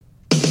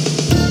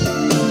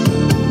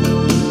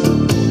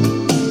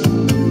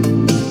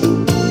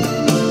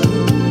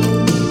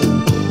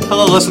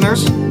Hello,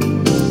 listeners.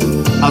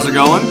 How's it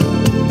going?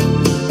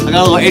 I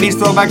got a little 80s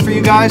throwback for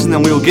you guys, and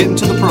then we will get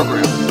into the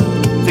program.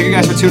 Thank you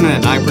guys for tuning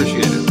in. I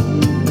appreciate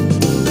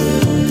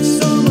it.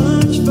 So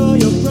much for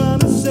your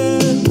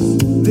promises.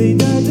 They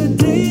died the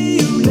day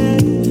you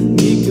let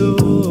me go.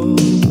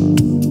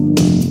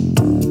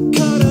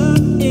 Caught up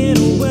in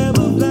a web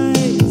of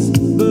lies,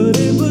 but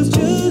it was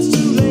just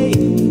too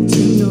late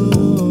to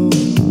know.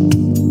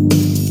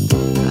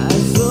 I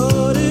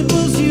thought it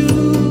was you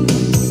who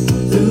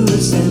would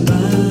stand by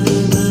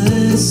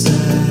my side.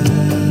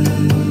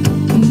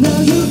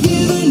 Now you've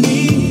given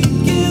me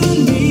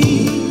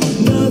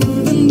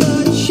nothing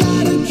but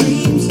shattered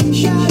dreams.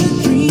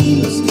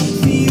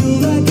 Feel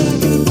like I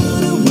could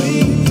run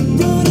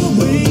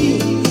away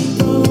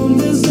from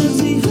this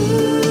empty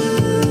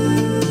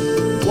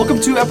heart. Welcome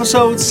to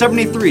episode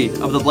 73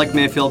 of the Blake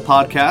Mayfield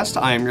podcast.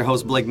 I am your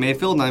host, Blake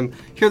Mayfield, and I'm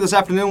here this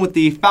afternoon with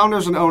the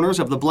founders and owners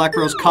of the Black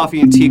Rose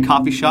Coffee and Tea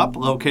Coffee Shop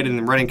located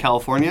in Redding,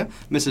 California,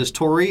 Mrs.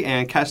 Torrie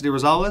and Cassidy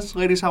Rosales.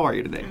 Ladies, how are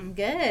you today? I'm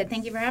good.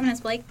 Thank you for having us,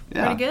 Blake.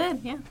 Yeah. Pretty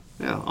good, yeah.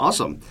 Yeah,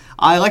 awesome.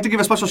 I'd like to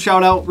give a special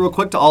shout out real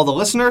quick to all the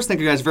listeners.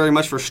 Thank you guys very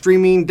much for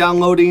streaming,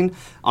 downloading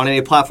on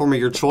any platform of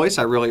your choice.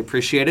 I really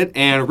appreciate it.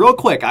 And real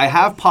quick, I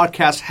have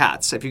podcast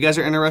hats. If you guys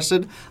are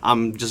interested,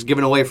 I'm just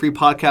giving away free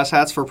podcast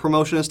hats for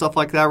promotion and stuff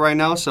like that right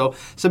now. So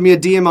send me a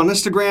DM on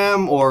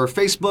Instagram or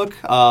Facebook.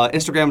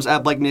 Instagram's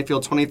at Blake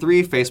Mayfield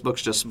 23.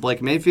 Facebook's just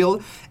Blake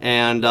Mayfield.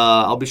 And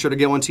I'll be sure to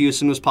get one to you as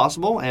soon as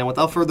possible. And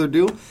without further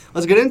ado,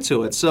 let's get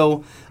into it.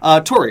 So,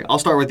 Torrie, I'll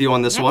start with you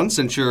on this one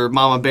since you're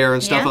Mama Bear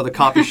and stuff of the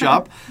coffee shop.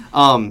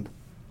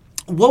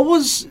 What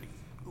was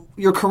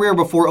your career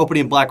before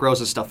opening Black Rose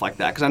and stuff like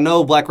that? Because I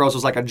know Black Rose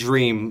was like a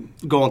dream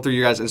going through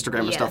your guys'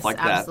 Instagram and stuff like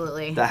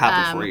absolutely. That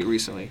happened for you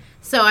recently.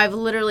 So I've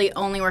literally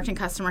only worked in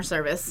customer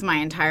service my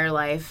entire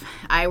life.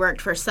 I worked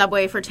for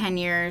Subway for 10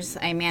 years.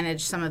 I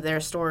managed some of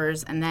their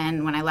stores. And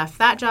then when I left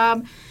that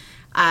job,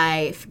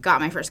 I got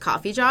my first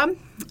coffee job.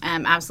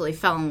 Absolutely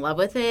fell in love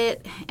with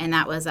it. And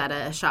that was at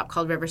a shop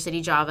called River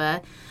City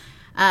Java.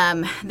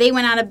 They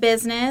went out of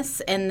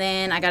business, and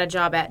then I got a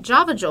job at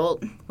Java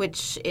Jolt,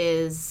 which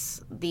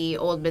is the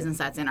old business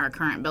that's in our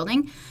current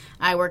building.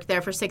 I worked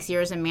there for 6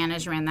 years and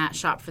ran that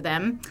shop for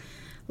them.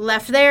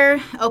 Left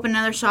there, opened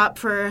another shop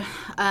for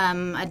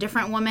a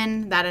different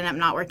woman. That ended up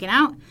not working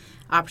out.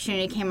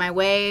 Opportunity came my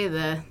way.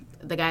 The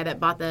guy that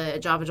bought the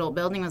Java Jolt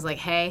building was like,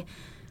 hey,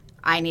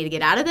 I need to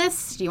get out of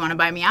this. Do you want to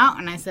buy me out?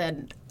 And I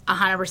said,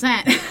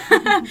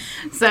 100%.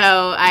 So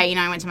I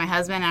went to my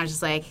husband, and I was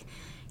just like,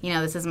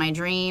 this is my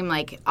dream.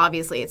 Like,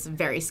 obviously, it's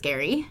very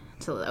scary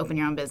to open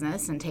your own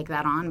business and take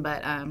that on,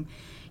 but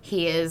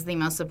he is the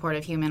most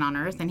supportive human on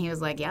earth, and he was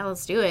like, yeah,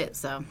 let's do it.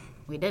 So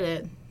we did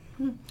it.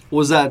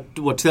 Was that,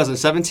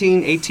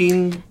 2017,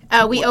 18?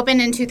 We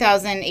opened in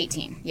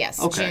 2018, yes,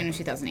 okay. June of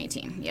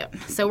 2018, yep.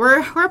 So we're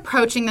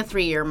approaching the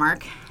 3-year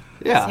mark.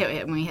 Yeah.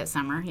 When we hit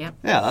summer, yep.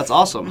 Yeah, that's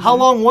awesome. Mm-hmm. How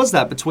long was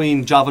that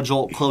between Java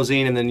Jolt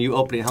closing and then you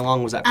opening? How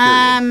long was that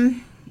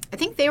period? I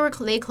think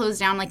they closed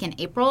down like in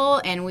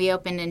April, and we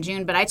opened in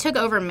June. But I took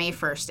over May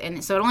 1st,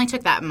 and so it only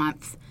took that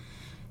month.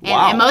 And,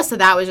 wow. And most of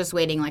that was just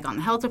waiting like on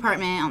the health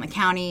department, on the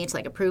county to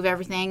like approve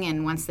everything.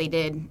 And once they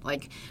did,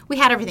 like we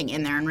had everything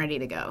in there and ready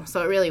to go.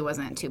 So it really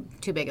wasn't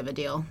too big of a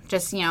deal.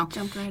 Just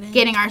Jump right in.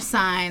 Getting our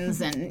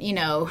signs and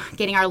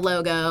getting our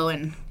logo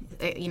and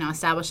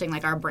establishing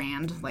like our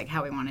brand, like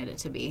how we wanted it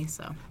to be.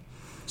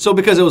 So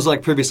because it was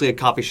like previously a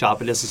coffee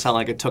shop, it doesn't sound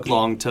like it took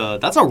long to.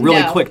 That's a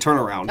really quick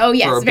turnaround. Oh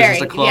yes, for a very. business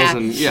to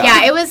close. Yeah.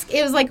 Yeah,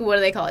 it was like, what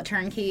do they call it?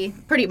 Turnkey,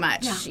 pretty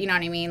much. Yeah. You know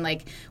what I mean?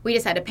 Like we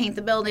just had to paint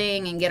the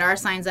building and get our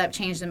signs up,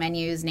 change the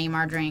menus, name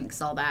our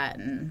drinks, all that,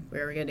 and we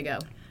were good to go.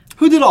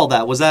 Who did all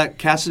that? Was that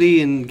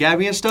Cassidy and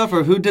Gabby and stuff,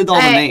 or who did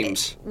all the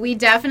names?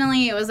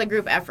 It was a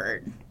group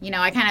effort.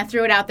 I kind of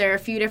threw it out there, a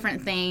few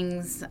different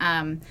things.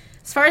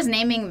 As far as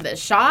naming the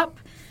shop,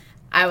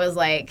 I was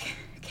like,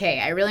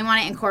 okay, I really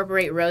want to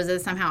incorporate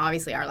roses somehow.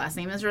 Obviously, our last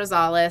name is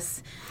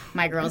Rosales.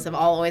 My girls have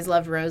always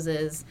loved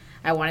roses.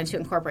 I wanted to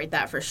incorporate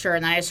that for sure.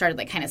 And then I just started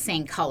like kind of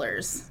saying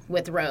colors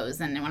with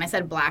rose. And when I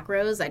said Black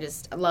Rose, I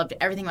just loved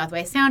everything about the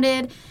way it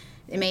sounded.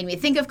 It made me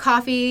think of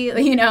coffee.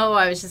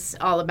 I was just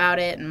all about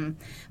it. And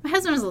my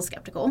husband was a little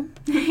skeptical.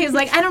 He was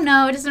like, I don't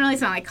know. It doesn't really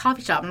sound like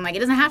coffee shop. I'm like, it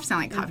doesn't have to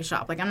sound like coffee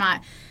shop. Like, I'm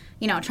not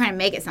trying to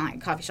make it sound like a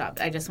coffee shop.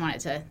 I just want it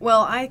to.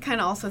 Well, I kind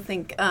of also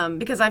think,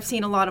 because I've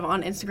seen a lot of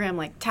on Instagram,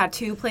 like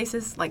tattoo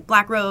places, like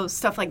Black Rose,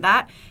 stuff like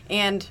that.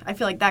 And I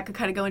feel like that could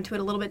kind of go into it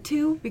a little bit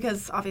too,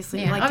 because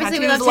obviously we like tattoos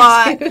we love a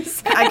lot.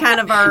 Tattoos. I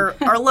kind of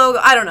our logo,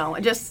 I don't know.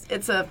 It just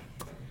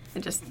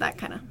that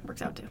kind of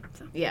works out too.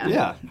 So. Yeah.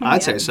 Yeah,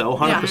 I'd say so,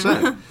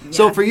 100%. Yeah.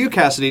 So for you,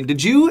 Cassidy,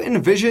 did you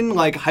envision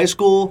like high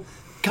school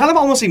kind of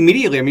almost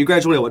immediately? I mean, you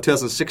graduated,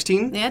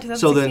 2016? Yeah, 2016,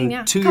 So then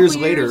yeah. 2 years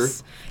later.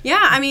 Yeah,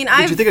 I mean,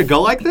 did you think it'd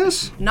go like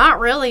this? Not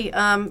really.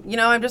 I'm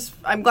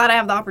glad I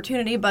have the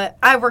opportunity, but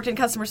I've worked in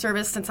customer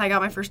service since I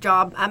got my first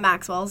job at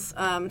Maxwell's.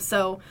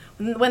 So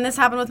when this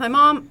happened with my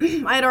mom,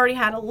 I had already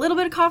had a little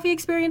bit of coffee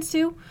experience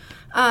too.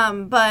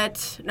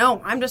 But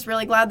no, I'm just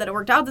really glad that it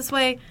worked out this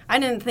way. I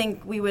didn't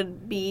think we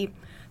would be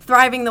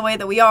thriving the way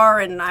that we are,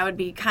 and I would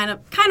be kind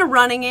of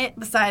running it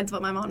besides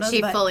what my mom does.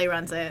 She but- fully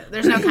runs it.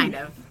 There's no kind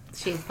of.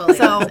 She fully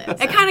So runs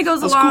it. it kind of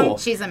goes That's along. cool.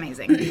 She's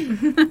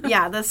amazing.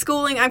 Yeah, the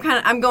schooling.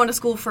 I'm going to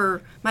school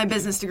for my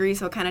business degree,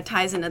 so it kind of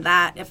ties into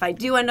that. If I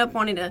do end up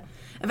wanting to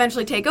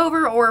eventually take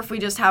over, or if we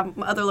just have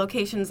other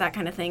locations, that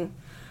kind of thing.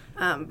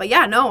 But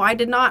yeah, no, I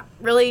did not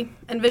really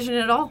envision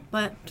it at all,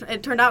 but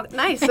it turned out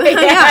nice.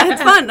 Yeah,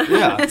 it's fun.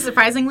 Yeah. It's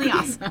surprisingly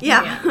awesome.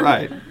 Yeah.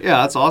 Right.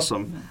 Yeah, that's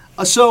awesome.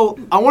 So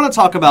I want to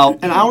talk about,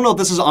 and I don't know if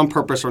this is on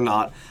purpose or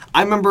not.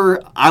 I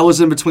remember I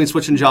was in between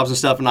switching jobs and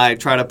stuff, and I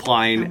tried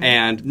applying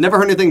and never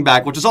heard anything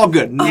back, which is all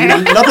good.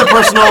 Nothing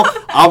personal.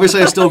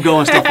 Obviously, I still go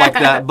and stuff like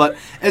that. But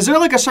is there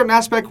like a certain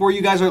aspect where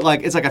you guys are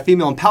like, it's like a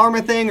female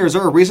empowerment thing, or is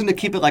there a reason to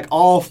keep it like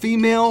all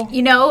female?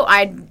 You know,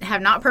 I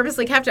have not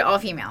purposely kept it all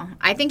female.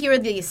 I think you were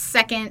the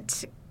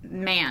second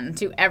man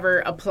to ever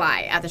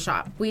apply at the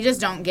shop. We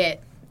just don't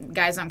get,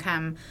 guys don't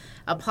come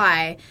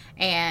apply,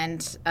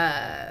 and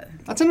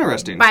That's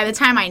interesting. by the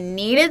time I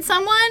needed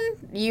someone,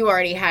 you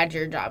already had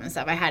your job and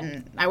stuff.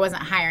 I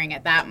wasn't hiring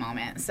at that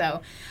moment.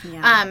 So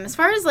as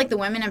far as like the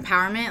women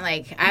empowerment,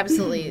 like I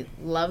absolutely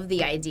love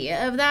the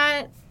idea of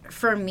that.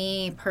 For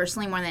me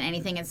personally, more than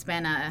anything, it's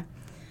been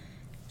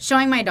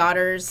showing my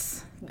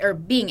daughters, or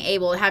being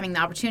able, having the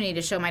opportunity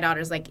to show my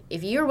daughters, like,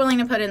 if you're willing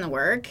to put in the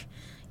work,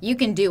 you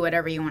can do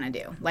whatever you want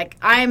to do. Like,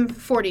 I'm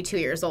 42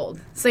 years old.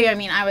 So, I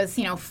mean, I was,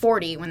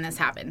 40 when this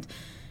happened.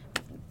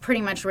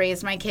 Pretty much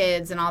raised my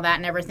kids and all that,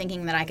 never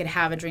thinking that I could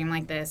have a dream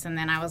like this. And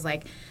then I was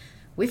like,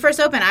 we first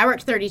opened, I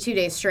worked 32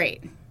 days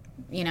straight,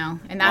 and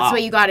that's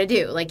what you got to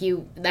do. Like,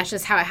 that's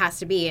just how it has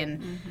to be.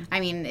 And I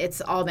mean, it's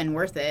all been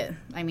worth it.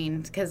 I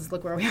mean, because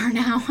look where we are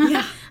now.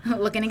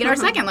 Looking to get our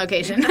second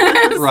location.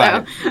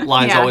 Right.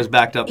 Line's always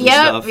backed up and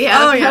stuff. Yeah.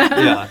 Oh, yeah.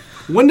 Yeah.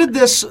 When did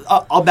this,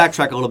 I'll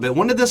backtrack a little bit.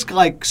 When did this,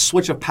 like,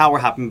 switch of power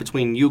happen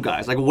between you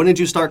guys? Like, when did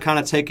you start kind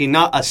of taking,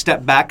 not a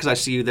step back, because I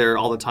see you there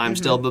all the time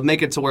still, but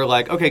make it to where,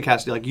 like, okay,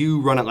 Cassidy, like,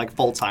 you run it, like,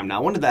 full-time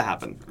now. When did that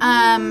happen?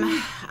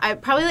 I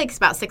probably, like,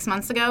 about 6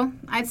 months ago,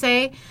 I'd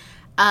say.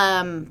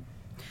 I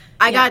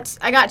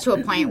got to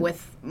a point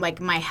with, like,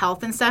 my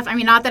health and stuff. I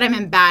mean, not that I'm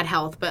in bad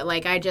health, but,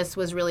 like, I just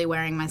was really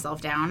wearing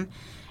myself down.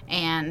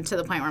 And to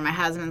the point where my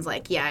husband's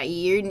like, yeah,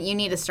 you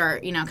need to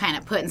start, kind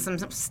of putting some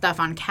stuff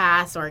on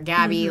Cass or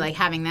Gabby, like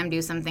having them do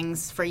some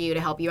things for you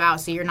to help you out,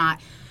 so you're not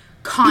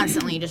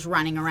constantly just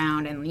running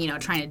around and,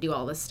 trying to do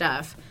all this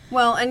stuff.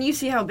 Well, and you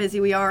see how busy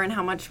we are and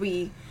how much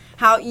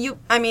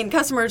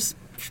customers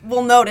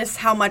will notice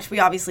how much we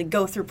obviously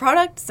go through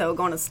product. So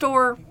going to the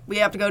store, we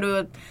have to go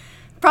to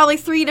probably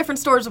 3 different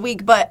stores a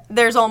week, but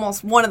there's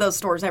almost one of those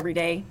stores every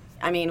day.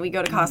 I mean, we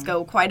go to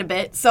Costco quite a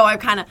bit, so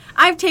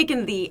I've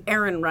taken the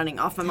errand running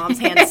off my mom's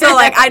hands. So,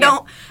 like,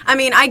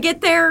 I get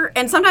there,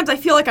 and sometimes I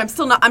feel like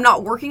I'm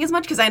not working as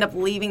much because I end up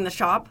leaving the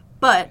shop,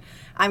 but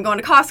I'm going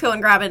to Costco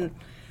and grabbing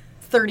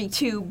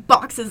 32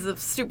 boxes of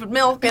stupid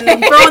milk and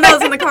then throwing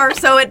those in the car.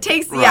 So it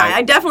takes, Right.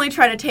 I definitely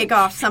try to take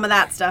off some of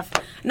that stuff.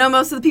 Know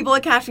most of the people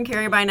at Cash and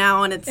Carry by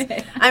now, and it's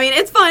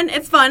fun.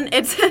 It's fun.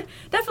 It's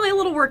definitely a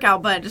little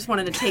workout, but I just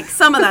wanted to take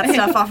some of that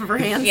stuff off of her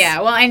hands.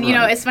 Yeah, well, and,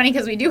 it's funny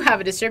because we do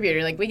have a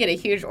distributor. Like, we get a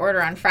huge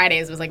order on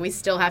Fridays. It was like, we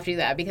still have to do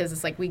that because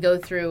it's like we go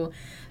through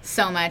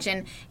so much,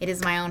 and it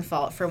is my own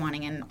fault for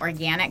wanting an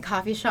organic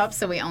coffee shop,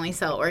 so we only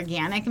sell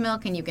organic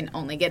milk, and you can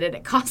only get it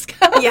at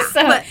Costco. Yeah,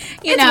 so, but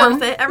it's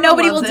worth it. Everyone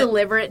nobody will loves it.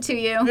 deliver it to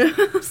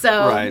you.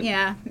 So, Right.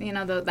 yeah,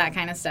 that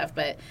kind of stuff.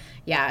 But,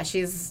 yeah,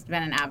 she's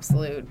been an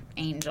absolute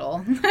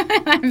angel.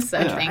 I'm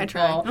so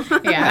thankful.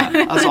 Yeah.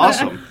 That's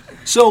awesome.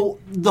 So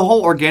the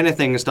whole organic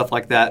thing and stuff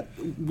like that,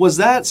 was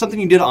that something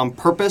you did on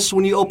purpose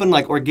when you opened,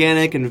 like,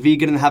 organic and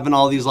vegan and having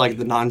all these, like,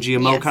 the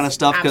non-GMO Yes, kind of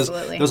stuff? Because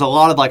absolutely. there's a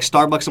lot of, like,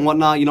 Starbucks and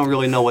whatnot, you don't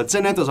really know what's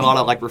in it. There's a lot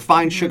of, like,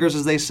 refined sugars,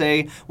 as they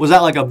say. Was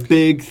that, like, a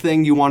big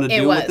thing you wanted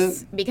to do with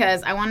it?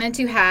 Because I wanted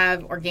to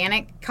have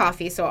organic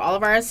coffee, so all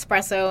of our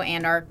espresso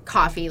and our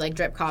coffee, like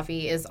drip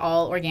coffee, is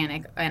all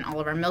organic, and all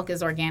of our milk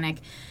is organic.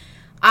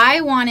 I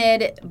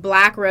wanted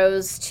Black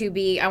Rose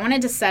I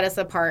wanted to set us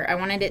apart. I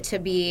wanted it to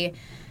be,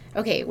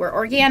 okay, we're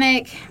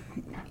organic.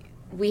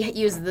 We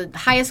use the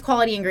highest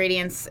quality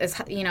ingredients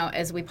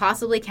as we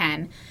possibly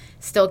can,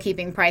 still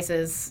keeping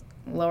prices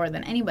lower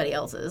than anybody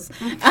else's.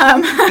 It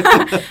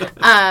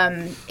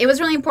was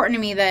really important to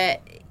me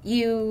that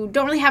you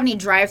don't really have any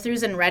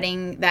drive-thrus in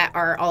Reading that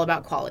are all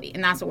about quality,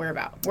 and that's what we're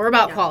about. We're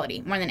about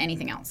quality more than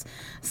anything else.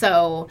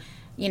 So,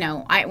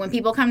 when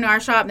people come to our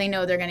shop, they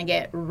know they're going to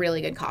get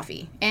really good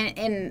coffee.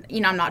 And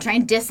I'm not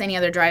trying to diss any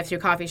other drive-thru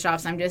coffee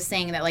shops. I'm just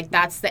saying that, like,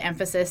 that's the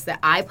emphasis that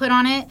I put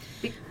on it.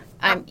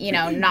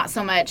 Not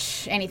so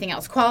much anything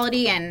else.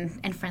 Quality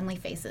and friendly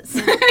faces.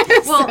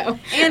 Well,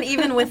 and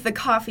even with the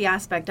coffee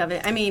aspect of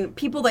it, I mean,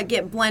 people that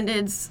get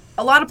blendeds,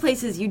 a lot of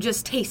places you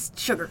just taste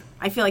sugar.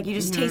 I feel like you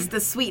just taste the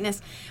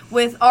sweetness.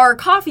 With our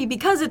coffee,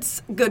 because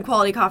it's good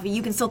quality coffee,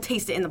 you can still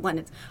taste it in the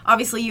blendeds.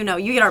 Obviously, you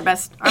get our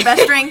best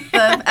drink,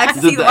 the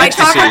ecstasy, the white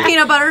Ecstasy. chocolate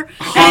peanut butter,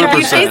 and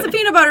you 100%. taste the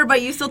peanut butter,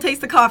 but you still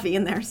taste the coffee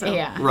in there. So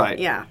Yeah. Right.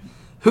 yeah.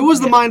 Who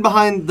was the mind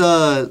behind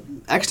the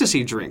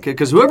ecstasy drink?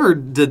 Because whoever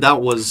did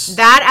that was...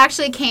 That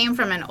actually came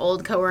from an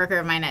old coworker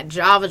of mine at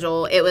Java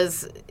Joel. It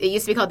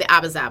used to be called the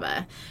Abba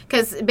Zaba.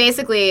 Because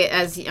basically,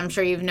 as I'm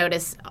sure you've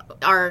noticed,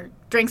 our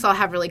drinks all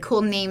have really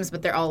cool names,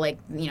 but they're all like,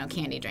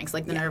 candy drinks.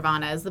 Like the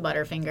Nirvanas, the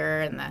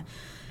Butterfinger, and the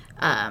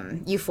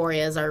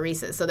Euphorias are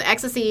Reese's. So the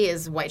ecstasy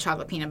is white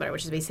chocolate peanut butter,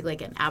 which is basically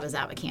like an Abba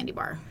Zaba candy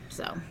bar.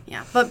 So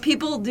yeah, but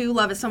people do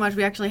love it so much.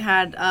 We actually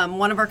had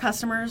one of our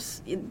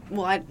customers.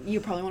 Well,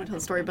 you probably want to tell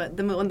the story, but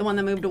the one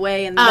that moved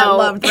away and that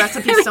loved the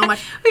recipe so much.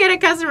 We had a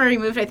customer who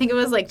moved. I think it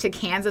was like to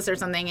Kansas or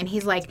something, and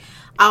he's like,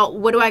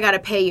 "What do I got to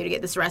pay you to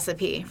get this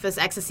recipe for this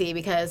ecstasy?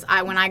 Because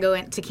when I go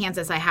into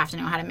Kansas, I have to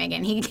know how to make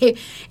it."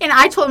 And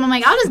I told him, I'm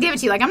like, "I'll just give it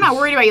to you. Like, I'm not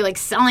worried about you like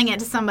selling it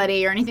to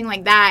somebody or anything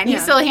like that." And he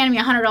still handed me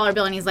a $100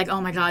 bill, and he's like, "Oh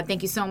my God,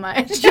 thank you so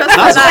much." Just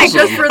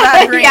for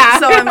that drink. Yeah.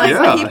 So I'm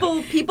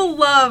like, people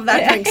love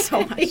that drink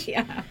so much.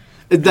 Yeah.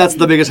 That's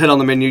the biggest hit on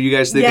the menu, you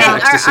guys think, is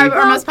ecstasy?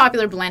 Our most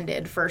popular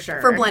blended, for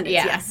sure. For blended,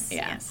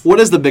 yes. What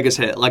is the biggest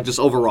hit, like just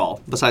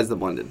overall, besides the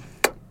blended?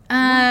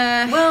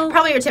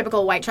 Probably your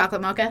typical white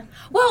chocolate mocha.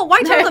 Well,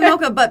 white chocolate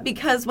mocha, but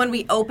because when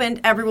we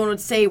opened, everyone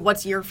would say,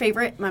 "What's your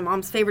favorite?" My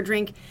mom's favorite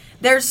drink.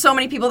 There's so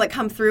many people that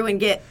come through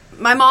and get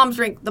my mom's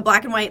drink, the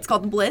black and white. It's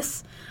called the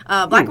Bliss.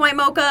 Black and white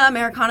mocha,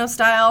 Americano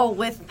style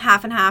with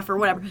half and half or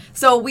whatever.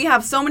 So we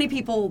have so many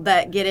people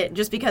that get it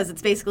just because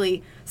it's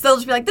basically, so they'll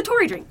just be like, the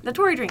Torrie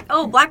drink.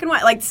 Oh, black and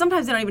white. Like,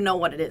 sometimes they don't even know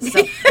what it is.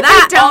 So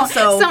that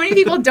also. So many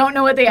people don't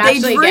know what they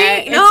actually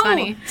get. It's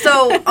funny.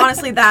 So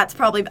honestly, that's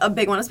probably a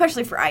big one,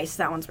 especially for ice.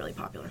 That one's really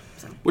popular.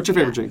 So. What's your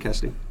favorite drink,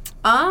 Cassidy?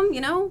 I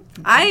don't.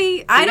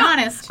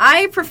 Honest.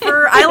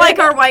 I like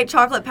our white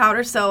chocolate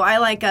powder, so I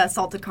like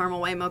salted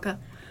caramel white mocha.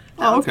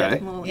 Oh, okay.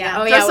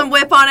 Throw some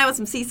whip on it with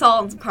some sea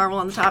salt and some caramel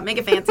on the top. Make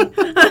it fancy.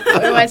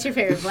 What's your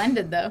favorite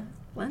blended, though?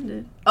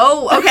 Blended.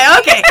 Oh,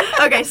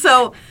 okay.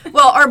 So,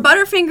 our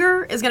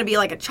Butterfinger is going to be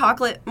like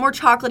more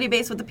chocolatey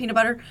base with the peanut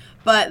butter,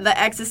 but the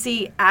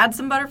ecstasy, add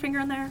some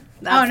Butterfinger in there.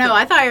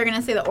 I thought you were going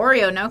to say the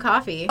Oreo, no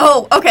coffee.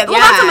 Oh, okay. Well,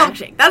 that's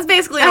a milkshake. That's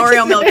basically an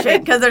Oreo milkshake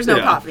because there's no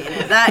coffee in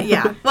it.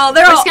 Well,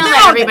 they're all. Just going to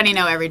let everybody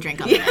know every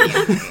drink on the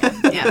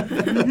menu. Yeah.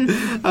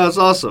 That's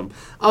awesome.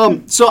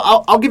 So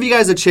I'll give you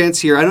guys a chance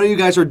here. I know you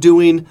guys are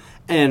doing,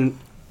 and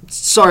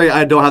sorry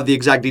I don't have the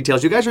exact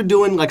details. You guys are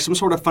doing like some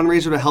sort of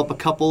fundraiser to help a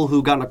couple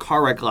who got in a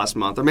car wreck last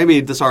month, or maybe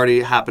this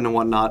already happened and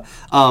whatnot.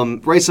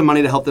 Raise some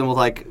money to help them with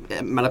like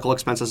medical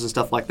expenses and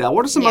stuff like that.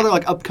 What are some other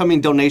like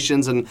upcoming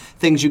donations and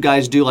things you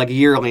guys do like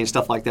yearly and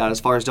stuff like that as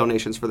far as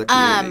donations for the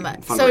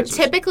community? So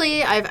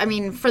typically,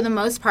 for the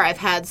most part, I've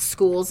had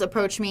schools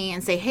approach me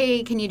and say,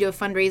 "Hey, can you do a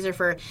fundraiser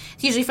for?"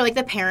 It's usually for like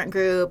the parent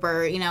group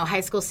or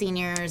high school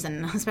seniors,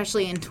 and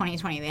especially in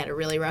 2020, they had a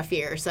really rough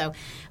year. So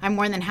I'm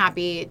more than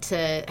happy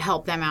to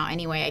help them out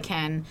any way I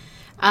can.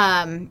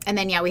 And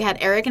then, we had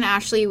Eric and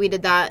Ashley. We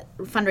did that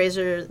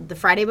fundraiser the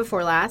Friday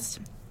before last.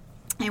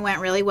 It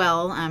went really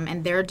well,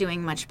 and they're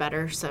doing much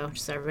better, so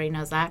everybody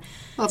knows that.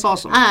 That's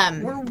awesome.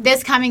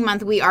 This coming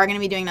month, we are going to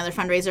be doing another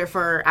fundraiser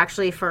for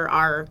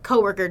our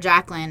coworker,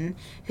 Jacqueline,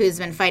 who's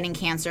been fighting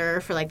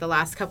cancer for like the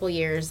last couple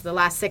years. The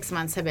last 6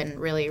 months have been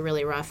really,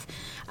 really rough.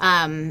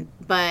 It's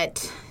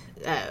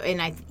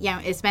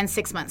been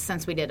 6 months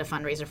since we did a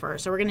fundraiser for her,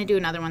 so we're going to do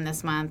another one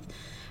this month.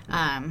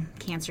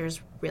 Cancer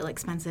is real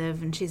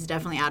expensive, and she's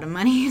definitely out of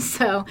money.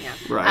 So,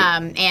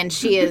 and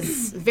she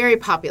is very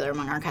popular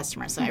among our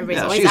customers. So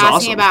everybody's always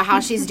asking about how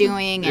she's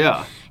doing,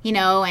 and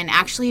and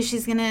actually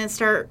she's gonna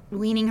start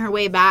weaning her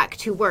way back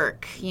to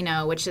work.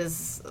 Which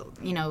is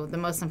the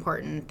most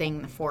important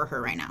thing for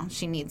her right now.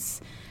 She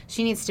needs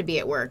to be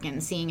at work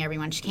and seeing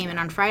everyone. She came in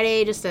on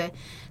Friday just to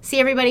see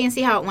everybody and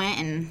see how it went,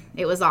 and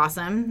it was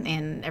awesome.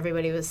 And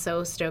everybody was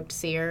so stoked to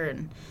see her,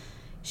 and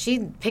she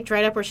picked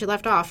right up where she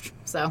left off.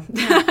 So,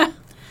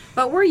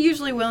 but we're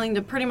usually willing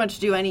to pretty much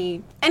do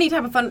any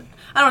type of fun.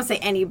 I don't want to say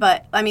any,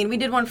 but I mean, we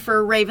did one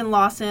for Raven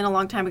Lawson a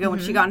long time ago when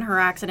she got in her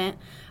accident,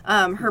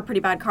 her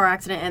pretty bad car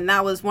accident, and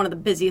that was one of the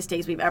busiest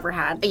days we've ever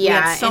had. We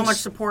had so much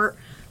support.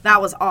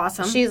 That was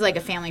awesome. She's like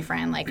a family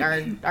friend. Like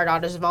our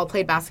daughters have all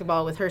played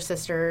basketball with her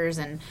sisters,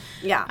 and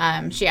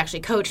she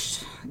actually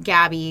coached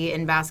Gabby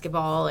in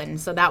basketball,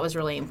 and so that was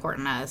really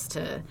important to us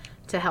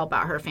to help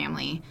out her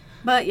family.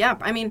 But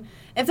I mean,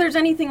 if there's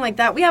anything like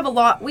that,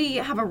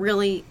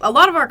 a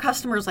lot of our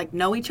customers like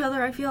know each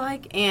other, I feel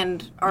like,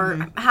 and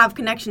have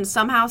connections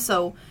somehow.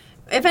 So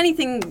if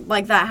anything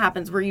like that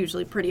happens, we're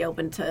usually pretty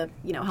open to,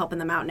 helping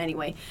them out in any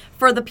way.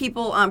 For the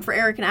people, for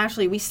Eric and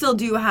Ashley, we still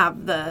do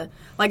have a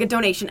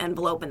donation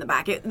envelope in the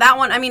back. That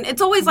one, I mean,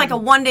 it's always like a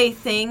one-day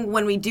thing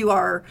when we do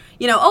our,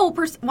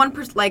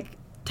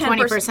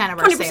 20% of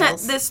our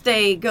sales this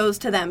day goes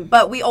to them,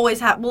 but we'll always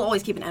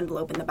keep an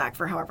envelope in the back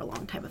for however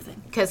long type of thing.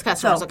 Because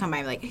customers will come by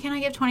and be like, "Can I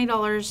give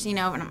 $20?" And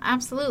I'm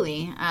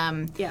absolutely.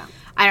 I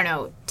don't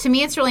know. To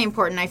me, it's really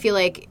important. I feel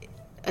like,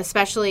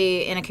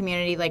 especially in a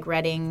community like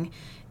Reading,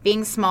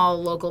 being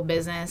small local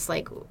business,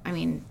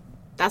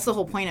 that's the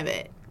whole point of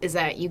it. Is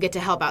that you get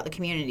to help out the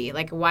community.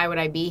 Like, why would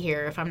I be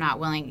here if I'm not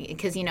willing?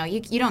 Because, you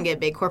don't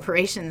get big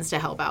corporations to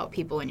help out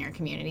people in your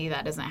community.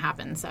 That doesn't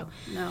happen. So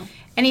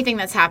anything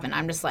that's happened,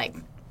 I'm just like,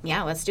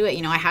 yeah, let's do it.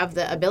 You know, I have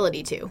the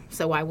ability to,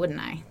 so why wouldn't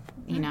I?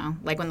 You know,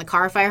 like when the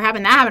car fire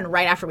happened, that happened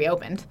right after we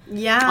opened.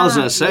 Yeah. I was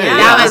going to say, Yeah.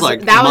 that was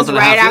like that a month was and a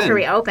right half after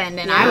in. we opened,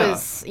 and I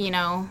was, you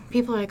know,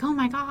 people are like, oh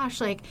my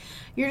gosh, like,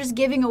 you're just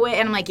giving away.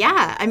 And I'm like,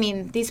 yeah, I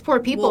mean, these poor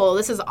people, Well,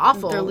 this is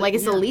awful. they're Like,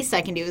 it's the yeah. least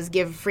I can do is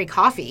give free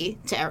coffee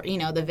to, you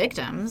know, the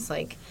victims,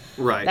 like,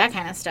 Right. that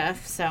kind of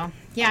stuff. So,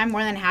 yeah, I'm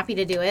more than happy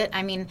to do it.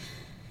 I mean,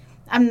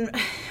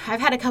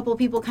 I've had a couple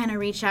people kind of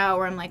reach out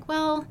where I'm like,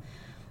 well,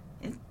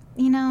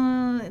 you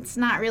know, it's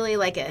not really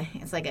like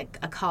it's like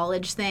a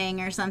college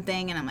thing or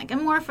something. And I'm like,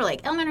 I'm more for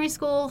like elementary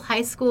school,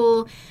 high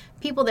school,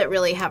 people that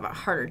really have a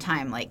harder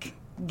time like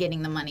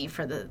getting the money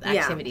for the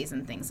activities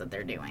and things that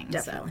they're doing.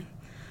 Definitely.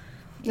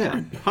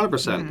 Yeah,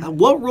 100%.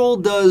 What role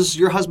does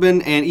your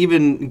husband and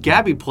even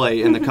Gabby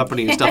play in the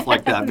company and stuff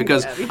like that?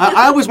 Because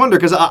I always wonder,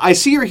 because I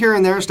see her here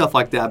and there and stuff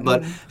like that,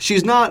 but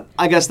she's not,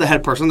 I guess, the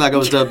head person. That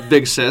goes to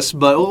Big Sis.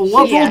 But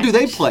what Yeah. role do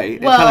they play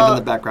kind of Well, in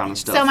the background and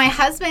stuff? So my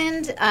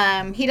husband,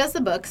 he does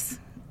the books.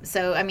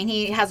 So, I mean,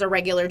 he has a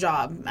regular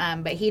job,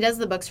 but he does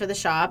the books for the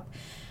shop.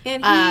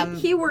 And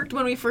he worked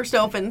when we first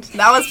opened.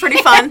 That was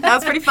pretty fun. That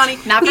was pretty funny.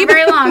 Not for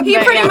very long. He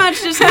but pretty yeah.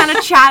 much just kind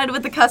of chatted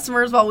with the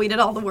customers while we did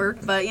all the work.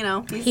 But, you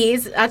know.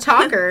 He's a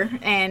talker,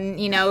 and,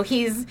 you know,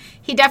 he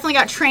definitely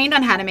got trained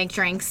on how to make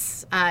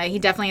drinks. He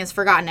definitely has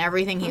forgotten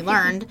everything he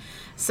learned.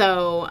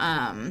 So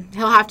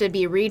he'll have to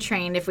be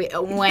retrained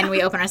when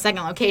we open our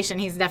second location.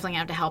 He's definitely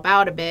going to have to help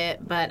out a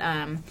bit. But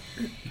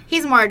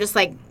he's more just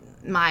like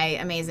my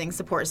amazing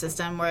support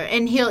system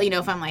and he'll, you know,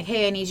 if I'm like,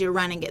 hey, I need you to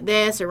run and get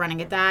this or run and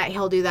get that,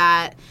 he'll do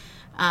that.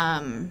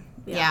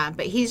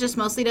 But he's just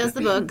mostly does the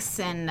books.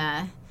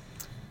 And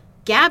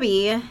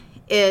Gabby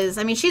is,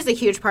 I mean, she's a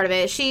huge part of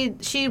it.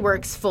 She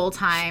works full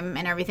time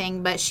and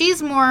everything, but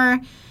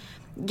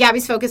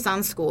Gabby's focused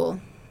on school.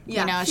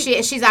 Yeah. You know,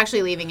 she's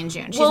actually leaving in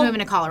June. She's moving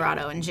to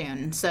Colorado in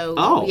June. So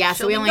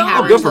so we only she'll be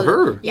have gone. her Good for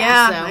till- her. Yeah,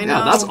 Yeah, so I know.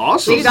 Yeah, that's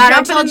awesome. we've got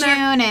her Jumping till in there.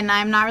 June, and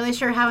I'm not really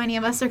sure how any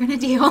of us are going to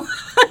deal.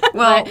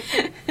 Well,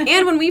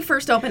 and when we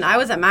first opened, I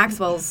was at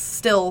Maxwell's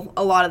still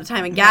a lot of the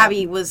time, and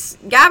Gabby was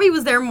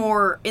there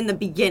more in the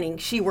beginning.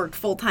 She worked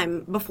full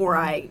time before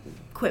I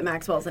quit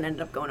Maxwell's and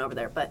ended up going over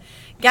there. But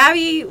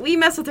Gabby, we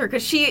mess with her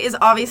because she is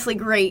obviously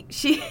great.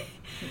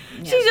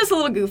 She's just a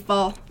little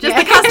goofball. Just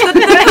the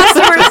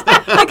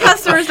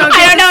customers don't. I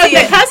Get don't know to see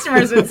if it. the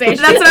customers would say.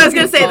 That's what I was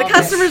gonna say. The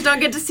customers don't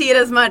get to see it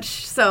as much.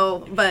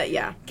 So, but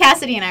yeah.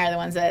 Cassidy and I are the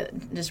ones that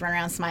just run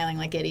around smiling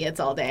like idiots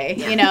all day.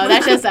 You know,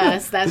 that's just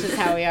us. That's just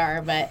how we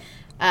are. But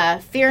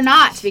fear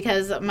not,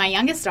 because my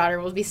youngest daughter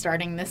will be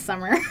starting this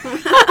summer.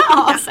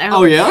 Also.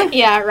 Oh, yeah?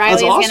 Yeah,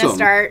 Riley's going awesome. to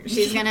start.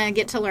 She's going to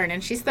get to learn,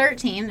 and she's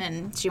 13,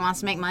 and she wants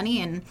to make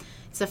money, and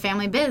it's a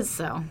family biz,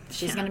 so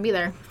she's going to be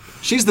there.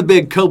 She's the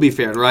big Kobe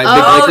fan, right? Oh,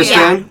 Big Lakers yeah.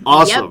 fan?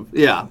 Awesome. Yep.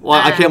 Yeah.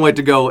 Well, I can't wait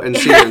to go and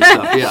see her and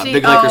stuff. Yeah,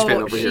 big Lakers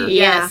fan over here.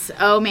 Yes.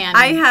 Oh,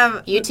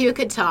 man. You two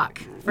could talk,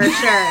 for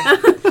sure.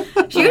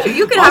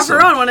 You could have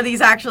her on one of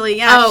these actually.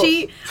 Yeah. Oh.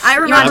 I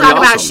You remember. want to talk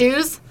about awesome.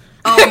 shoes?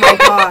 Oh my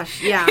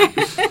gosh. Yeah.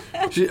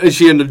 Is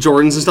she into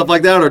Jordans and stuff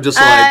like that, or just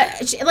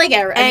like...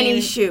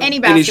 Any shoe. Any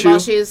basketball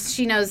shoe? shoes.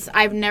 She knows.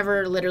 I've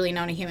never literally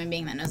known a human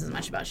being that knows as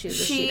much about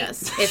shoes as she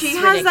does. It's She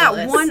has that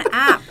ridiculous. one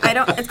app.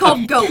 It's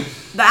called Goat.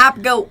 The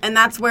app Goat, and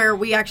that's where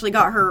we actually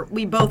got her.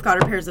 We both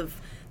got her pairs of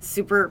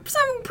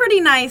some pretty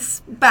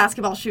nice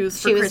basketball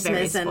shoes for She was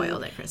Christmas. very and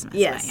spoiled at Christmas.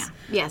 Yes. But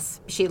yeah. Yes.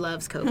 She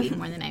loves Kobe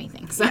more than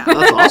anything. So.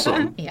 That's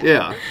awesome. Yeah.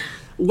 Yeah.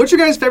 What's your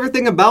guys' favorite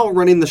thing about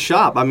running the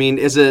shop? I mean,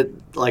 is it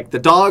like the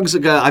dogs?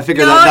 I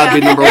figure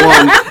that'd be number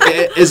one.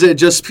 Is it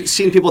just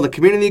seeing people in the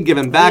community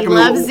giving back? We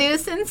I mean, love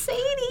Zeus and Sadie.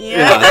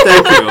 Yeah,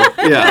 thank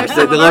you. Yeah, they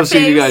some of love our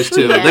seeing you guys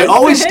too. Yes. They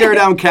always stare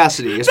down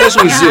Cassidy,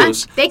 especially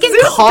Zeus. They can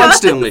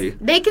Constantly.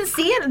 They can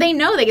see it. They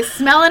know. They can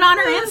smell it on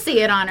her and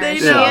see it on her. They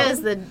She know.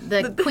 is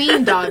the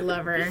queen dog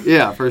lover.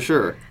 Yeah, for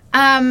sure.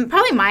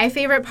 Probably my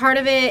favorite part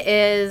of it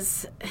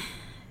is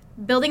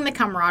building the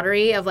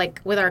camaraderie of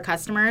like with our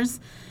customers.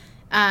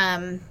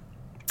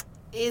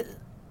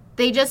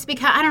 They just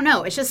become, I don't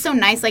know, it's just so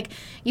nice. Like,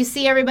 you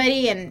see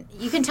everybody and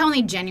you can tell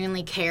they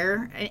genuinely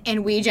care,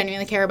 and we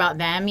genuinely care about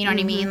them. You know what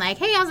I mean? Like,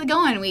 hey, how's it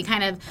going? And we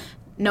kind of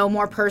know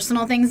more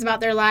personal things about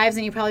their lives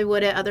than you probably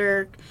would at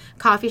other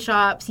coffee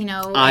shops, you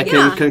know. I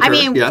can concur. I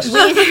mean, yes,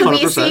 we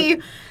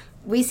 100%.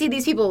 we see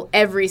these people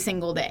every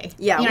single day.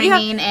 Yeah, You know we what I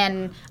have- mean?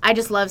 And I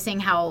just love seeing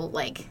how,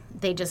 like,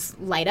 they just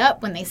light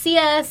up when they see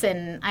us,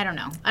 and I don't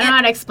know. I don't know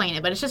how to explain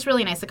it, but it's just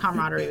really nice, the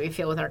camaraderie we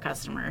feel with our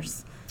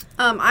customers.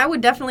 I would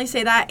definitely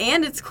say that,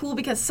 and it's cool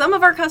because some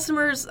of our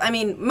customers, I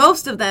mean,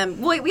 most of them,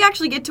 we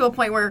actually get to a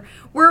point where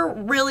we're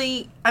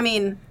really, I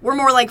mean, we're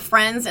more like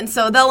friends, and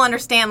so they'll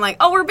understand, like,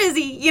 oh, we're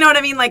busy, you know what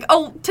I mean? Like,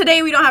 oh,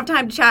 today we don't have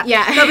time to chat.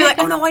 Yeah. They'll be like,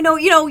 oh, no, I know,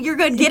 you know, you're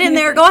good, get in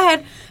there, go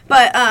ahead.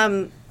 But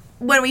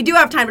when we do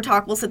have time to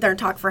talk, we'll sit there and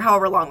talk for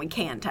however long we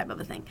can, type of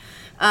a thing.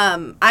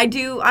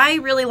 I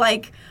really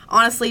like,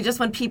 honestly, just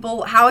when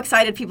how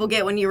excited people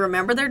get when you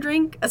remember their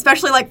drink,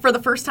 especially like for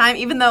the first time,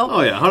 even though.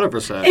 Oh yeah,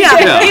 100%.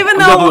 Yeah, even I'm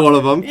though. definitely one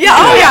of them. Yeah,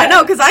 oh yeah,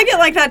 no, because I get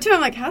like that too.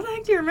 I'm like, how the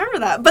heck do you remember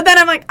that? But then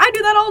I'm like, I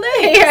do that all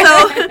day.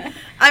 So,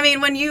 I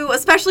mean,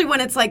 especially when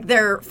it's like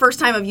their first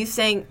time of you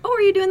saying, oh,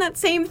 are you doing that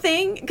same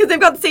thing? Because they've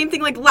got the same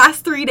thing like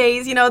last 3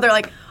 days, they're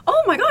like,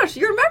 oh my gosh,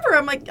 you remember?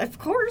 I'm like, of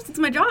course, it's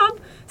my job.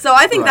 So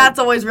I think that's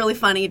always really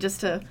funny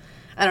just to,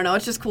 I don't know,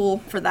 it's just cool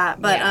for that.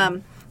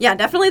 But yeah,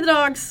 definitely the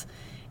dogs.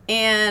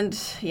 And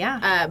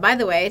yeah. By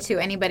the way, to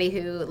anybody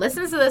who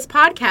listens to this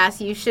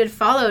podcast, you should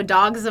follow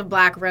Dogs of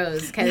Black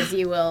Rose because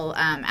you will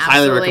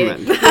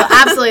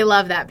absolutely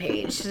love that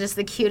page. Just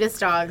the cutest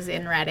dogs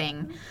in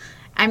Reading.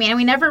 I mean,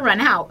 we never run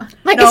out.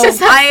 Like, no, it's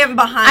just, I am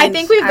behind. I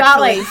think we've got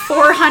like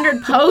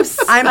 400 posts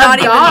of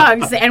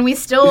dogs, and we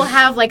still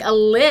have like a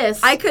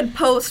list. I could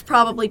post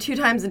probably 2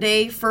 times a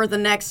day for the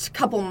next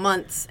couple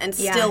months and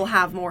still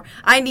have more.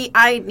 I need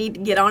to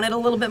get on it a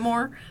little bit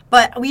more,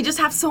 but we just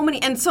have so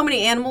many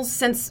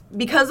animals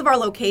because of our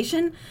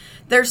location.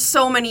 There's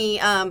so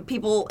many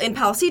people in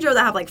Palisadro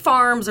that have like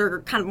farms or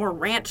kind of more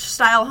ranch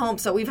style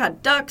homes. So we've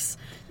had ducks,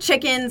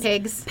 chickens,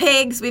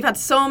 pigs. We've had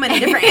so many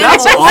different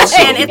animals. That's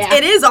awesome. And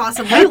it is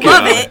awesome. We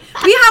love it.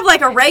 We have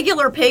like a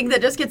regular pig that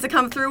just gets to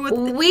come through with.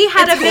 We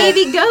had a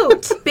baby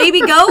goat.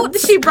 Baby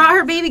goats. She brought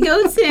her baby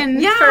goats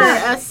in for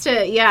us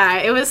to. Yeah,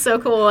 it was so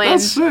cool. And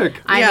that's sick.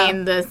 I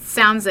mean, the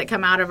sounds that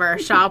come out of our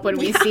shop when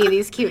we see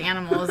these cute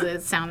animals,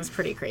 it sounds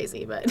pretty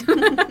crazy. But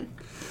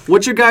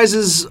what's your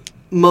guys'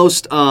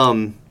 most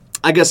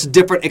I guess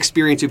different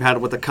experience you've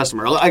had with a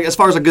customer, like, as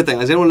far as a good thing?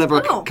 Has anyone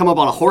ever come up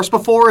on a horse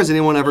before? Has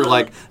anyone ever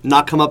like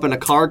not come up in a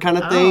car kind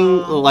of thing?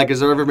 Like, has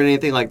there ever been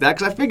anything like that?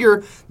 Because I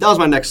figure that was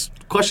my next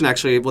question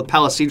actually, with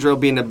Palisadro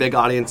being a big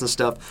audience and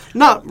stuff.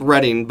 Not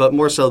Reading, but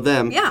more so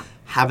them. Yeah.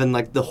 Having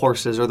like the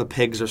horses or the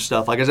pigs or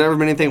stuff. Like, has there ever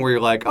been anything where you're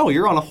like, oh,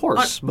 you're on a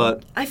horse?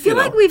 But I feel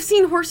like we've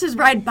seen horses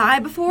ride by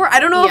before. I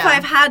don't know if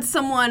I've had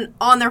someone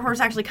on their horse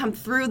actually come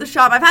through the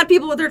shop. I've had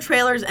people with their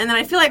trailers, and then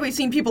I feel like we've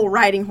seen people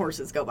riding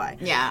horses go by.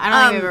 Yeah, I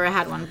don't think we've ever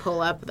had one pull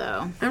up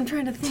though. I'm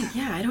trying to think.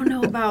 Yeah, I don't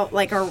know about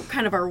like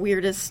our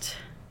weirdest.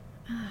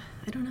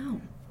 I don't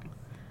know.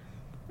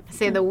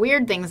 Say the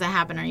weird things that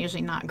happen are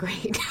usually not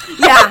great.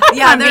 Yeah.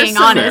 I'm being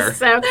honest.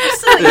 So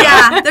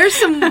there's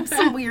some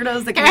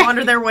weirdos that can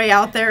wander their way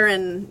out there,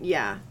 and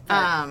yeah,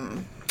 I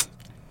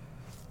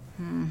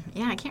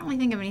can't really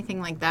think of anything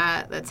like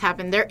that's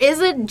happened. There is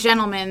a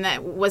gentleman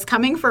that was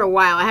coming for a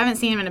while. I haven't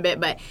seen him in a bit,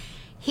 but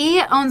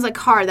he owns a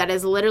car that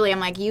is literally,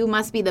 I'm like, you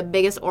must be the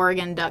biggest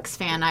Oregon Ducks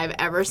fan I've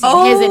ever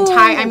seen. His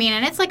entire,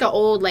 and it's like an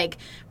old, like,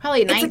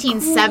 probably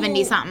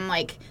 1970 something,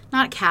 like,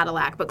 not a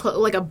Cadillac, but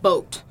like a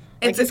boat.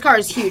 Like, this car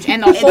is huge,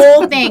 and the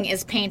whole thing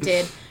is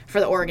painted for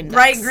the Oregon Ducks.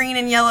 Bright green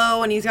and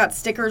yellow, and he's got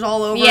stickers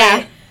all over it.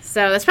 Yeah,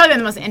 so that's probably been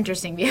the most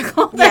interesting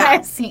vehicle that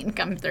I've seen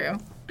come through.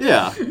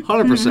 Yeah,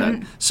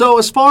 100%. So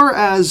as far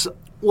as,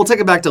 we'll take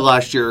it back to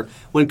last year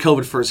when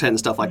COVID first hit and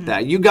stuff like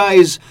that. You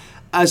guys,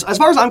 as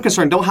far as I'm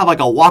concerned, don't have like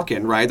a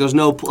walk-in, right? There's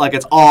no, like,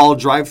 it's all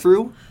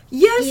drive-through?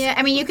 Yes.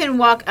 Yeah, you can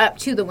walk up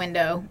to the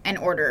window and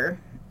order.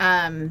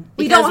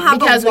 We don't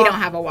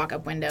have a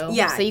walk-up window.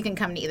 Yeah. So you can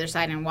come to either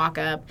side and walk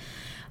up.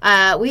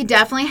 We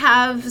definitely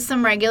have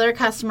some regular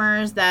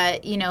customers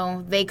that,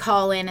 they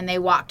call in and they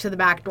walk to the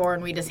back door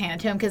and we just hand it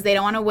to them because they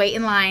don't want to wait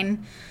in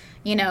line.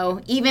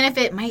 Even if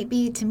it might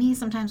be, to me,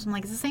 sometimes I'm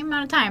like, it's the same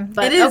amount of time.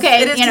 But it is,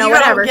 okay, it is,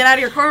 whatever. Get out of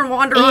your car and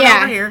wander on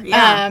over here.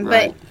 Yeah.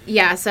 But,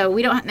 so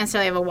we don't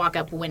necessarily have a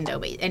walk-up window,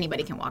 but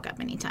anybody can walk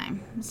up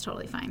anytime. It's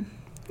totally fine.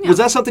 Yeah. Was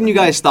that something you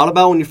guys thought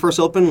about when you first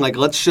opened? Like,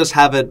 let's just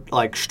have it,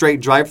 like, straight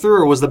drive-through?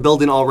 Or was the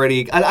building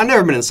already... I've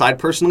never been inside,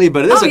 personally,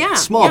 but it is a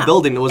small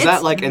building. Was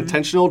that, like,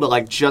 intentional to,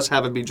 like, just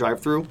have it be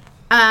drive-through?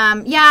 We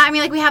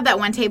have that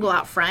one table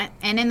out front.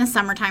 And in the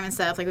summertime and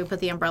stuff, like, we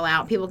put the umbrella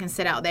out. People can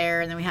sit out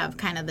there. And then we have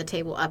kind of the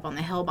table up on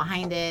the hill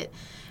behind it.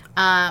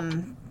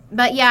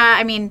 But,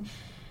 yeah,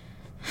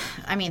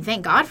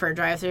 thank God for a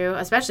drive-through,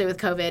 especially with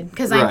COVID.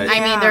 Because,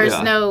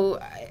 there's no...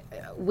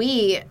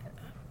 We...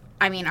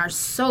 are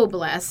so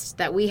blessed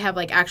that we have,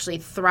 like, actually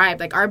thrived.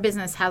 Like, our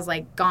business has,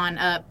 like, gone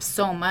up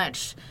so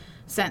much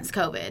since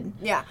COVID.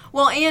 Yeah.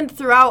 Well, and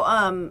throughout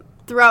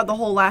the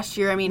whole last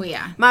year,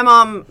 my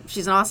mom,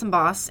 she's an awesome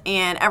boss,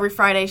 and every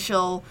Friday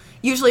she'll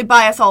usually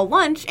buy us all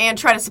lunch and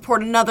try to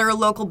support another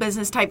local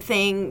business type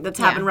thing that's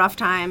having rough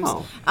times.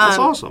 Oh, that's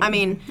awesome.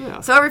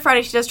 So every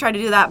Friday she does try to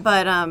do that,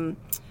 but,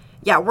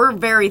 we're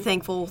very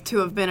thankful to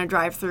have been a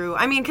drive-through.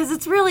 Because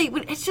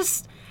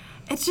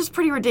it's just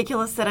pretty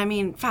ridiculous that,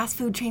 fast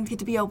food chains get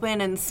to be open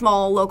and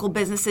small local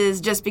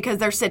businesses, just because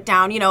they're sit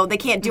down, they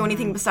can't do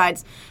anything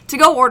besides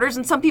to-go orders.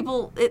 And some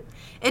people,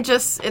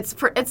 it's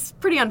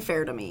pretty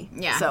unfair to me.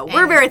 Yeah. So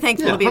we're very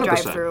thankful to be a 100%.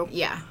 drive-through.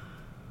 Yeah.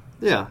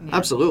 Yeah,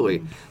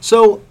 absolutely.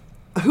 So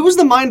who's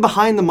the mind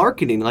behind the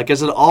marketing? Like,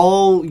 is it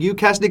all you,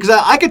 Cassidy? Because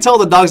I could tell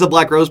the Dogs of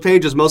Black Rose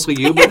page is mostly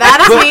you. But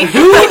That is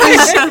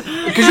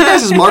me. because you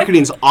guys'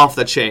 marketing's off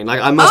the chain.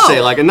 Like, I must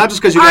say, like, and not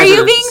just because you Are guys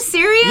you being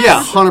serious?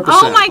 Yeah, 100%.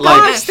 Oh my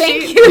gosh,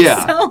 thank you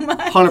so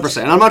much.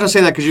 100%. And I'm not just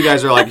saying that because you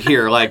guys are like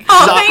here. Like,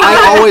 thank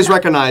I always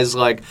recognize,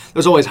 like,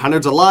 there's always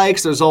hundreds of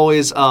likes. There's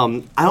always,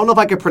 I don't know if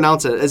I can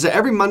pronounce it. Is it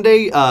every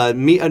Monday,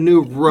 meet a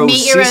new Rosista?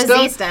 Meet your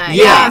Rosista.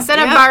 Yeah. Instead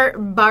of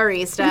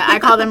barista, I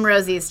call them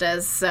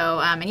Rosistas. So,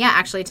 and yeah,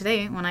 actually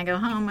today, when I go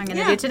home, I'm going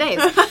to do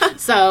today's.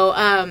 So,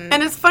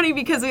 and it's funny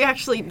because we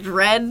actually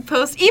dread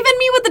post, even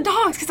me with the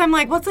dogs, because I'm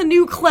like, what's a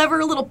new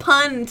clever little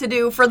pun to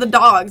do for the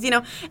dogs, you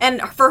know?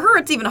 And for her,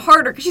 it's even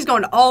harder because she's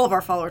going to all of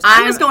our followers.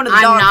 I'm just going to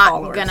the dog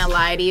followers. I'm not going to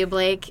lie to you,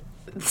 Blake.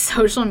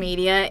 Social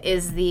media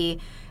is the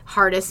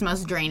hardest,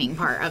 most draining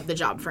part of the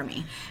job for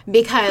me.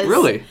 Because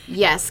Really?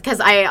 Yes, because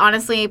I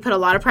honestly put a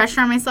lot of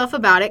pressure on myself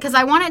about it because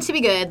I want it to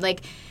be good.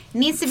 Like, it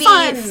needs to be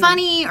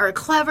funny or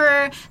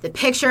clever. The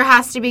picture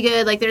has to be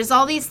good. Like, there's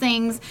all these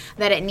things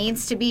that it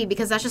needs to be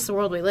because that's just the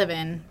world we live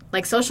in.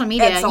 Like, social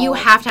media, you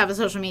have to have a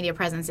social media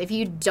presence. If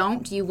you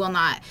don't, you will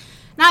not.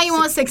 Now you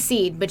won't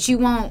succeed, but you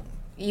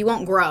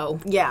won't grow.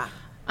 Yeah.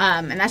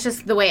 And that's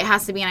just the way it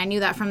has to be. And I knew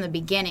that from the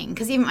beginning.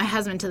 Because even my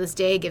husband to this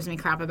day gives me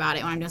crap about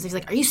it when I'm doing something.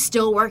 He's like, are you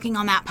still working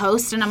on that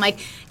post? And I'm like,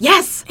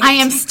 yes, I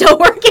am still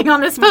working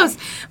on this post.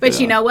 But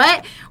you know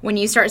what? When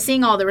you start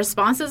seeing all the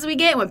responses we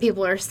get, what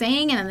people are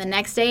saying, and then the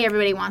next day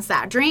everybody wants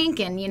that drink,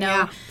 and, you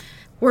know,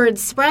 word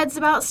spreads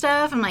about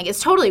stuff. I'm like,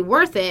 it's totally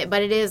worth it.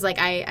 But it is like,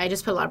 I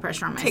just put a lot of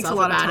pressure on myself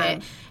about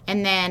it.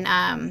 And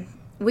then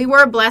we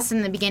were blessed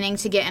in the beginning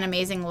to get an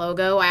amazing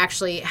logo. I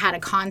actually had a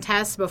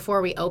contest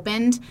before we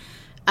opened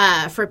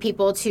for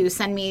people to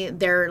send me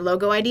their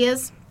logo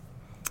ideas,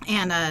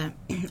 and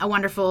a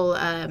wonderful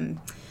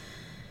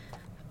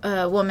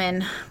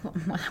woman.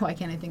 Why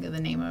can't I think of the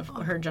name of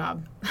her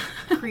job?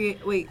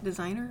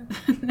 Designer?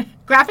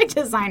 Graphic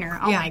designer.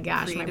 Oh my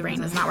gosh, my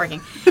brain is not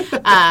working.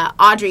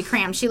 Audrey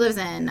Cram. She lives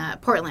in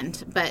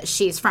Portland, but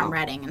she's from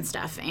Reading and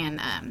stuff. And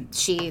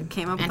she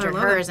Came up with entered her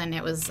logo. hers, and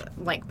it was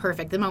like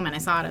perfect. The moment I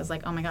saw it, I was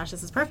like, oh my gosh,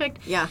 this is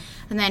perfect. Yeah.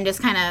 And then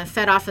just kind of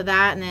fed off of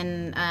that, and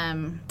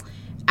then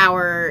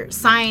our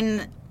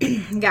sign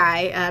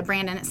guy,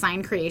 Brandon at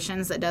Sign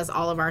Creations, that does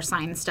all of our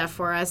sign stuff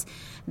for us.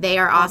 They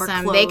are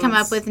awesome. They come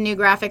up with new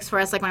graphics for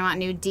us, like when I want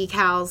new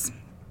decals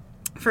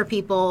for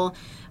people.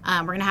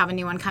 We're going to have a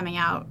new one coming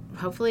out,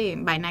 hopefully,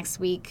 by next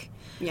week.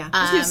 Yeah,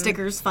 just new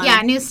stickers, fun.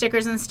 Yeah, new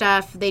stickers and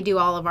stuff. They do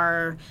all of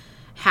our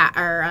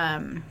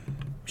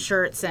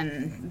shirts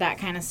and that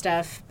kind of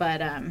stuff.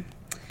 But,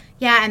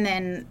 yeah, and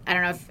then, I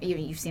don't know if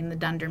you've seen the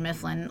Dunder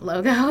Mifflin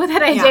logo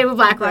that I did with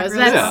Black Rose.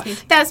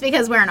 That's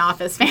because we're an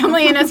office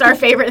family, and it's our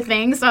favorite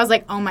thing. So I was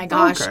like, oh, my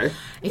gosh. Okay.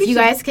 If you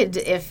guys could,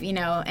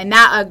 and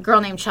that a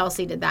girl named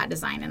Chelsea did that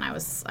design, and I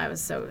was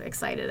so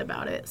excited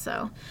about it.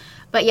 So,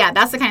 but yeah,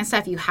 that's the kind of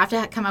stuff you have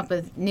to come up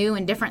with new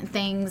and different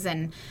things,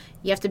 and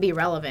you have to be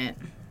relevant.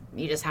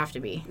 You just have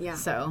to be. Yeah.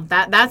 So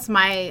that's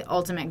my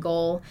ultimate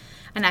goal.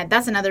 And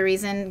that's another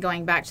reason,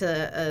 going back to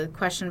the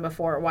question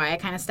before, why I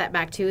kind of stepped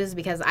back too, is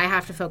because I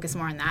have to focus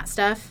more on that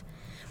stuff.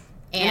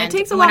 And it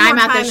takes a lot more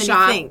time than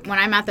you think. When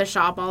I'm at the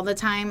shop all the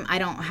time, I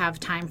don't have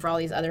time for all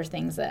these other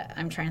things that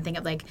I'm trying to think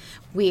of. Like,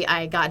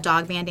 I got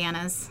dog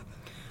bandanas.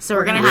 So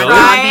we're going to have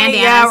dog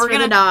bandanas for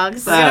the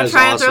dogs. We're going to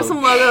try and throw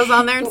some logos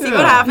on there and see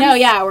what happens. No,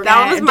 yeah,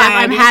 I'm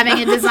idea. having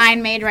a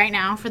design made right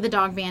now for the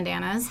dog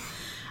bandanas.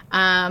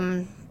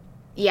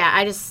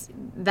 Yeah,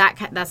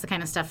 that's the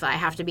kind of stuff that I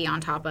have to be on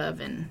top of,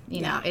 and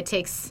you know, it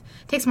takes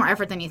more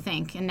effort than you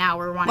think. And now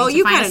we're wanting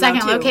to find a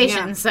second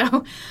location. Yeah.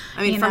 So,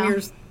 I mean,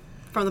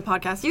 from the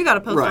podcast, you got to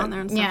post on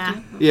there and stuff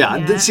too.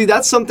 Yeah. See,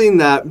 that's something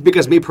that,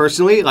 because me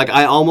personally, like,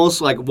 I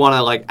almost like want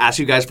to like ask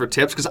you guys for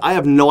tips, because I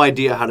have no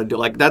idea how to do.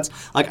 Like, that's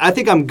like, I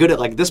think I'm good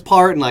at like this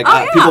part, and like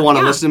people want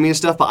to listen to me and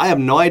stuff, but I have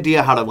no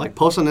idea how to like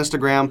post on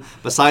Instagram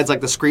besides like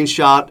the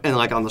screenshot and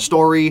like on the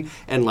story,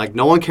 and like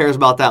no one cares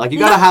about that. Like, you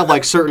got to have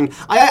like certain.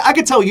 I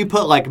could tell you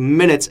put like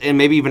minutes and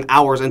maybe even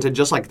hours into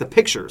just like the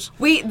pictures.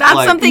 That's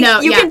like, something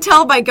you can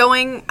tell by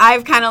going.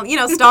 I've kind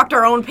of stalked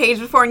our own page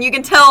before, and you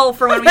can tell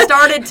from when we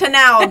started to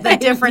now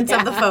the difference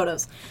of the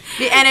photos.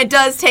 And it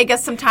does take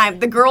us some time.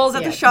 The girls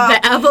at the shop,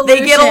 the evolution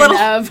they get a little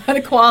of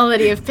the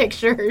quality of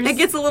pictures. It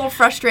gets a little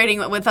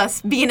frustrating with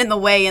us being in the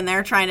way, and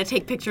they're trying to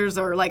take pictures,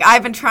 or like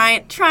I've been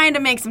trying to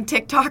make some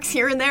TikToks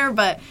here and there,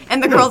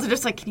 and the girls are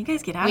just like, can you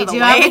guys get out of the way? We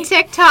do have a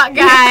TikTok,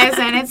 guys,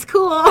 and it's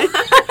cool.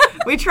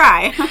 We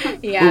try.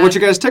 Yeah. Well, what's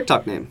your guys'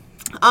 TikTok name?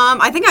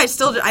 I think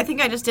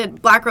I just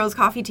did Black Rose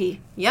Coffee Tea.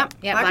 Yep.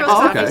 Yeah, Black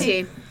Rose Coffee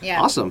Tea. Yeah.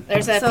 Awesome.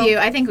 There's a few.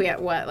 I think we have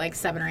like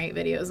 7 or 8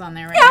 videos on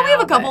there right now. Yeah, we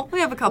have a couple.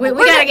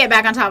 We got to get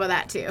back on top of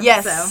that too.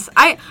 Yes. So.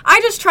 I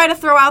just try to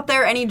throw out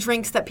there any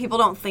drinks that people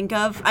don't think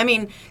of. I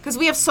mean, because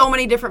we have so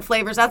many different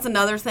flavors. That's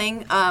another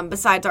thing.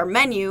 Besides our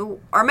menu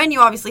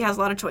obviously has a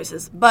lot of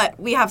choices, but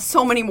we have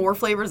so many more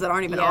flavors that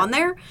aren't even on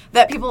there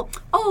that people,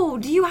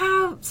 do you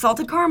have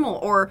salted caramel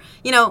or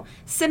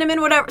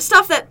cinnamon, whatever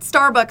stuff that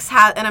Starbucks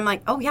has? And I'm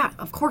like, oh yeah,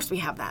 of course we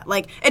have that.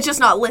 Like, it's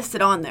just not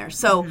listed on there.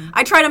 So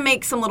I try to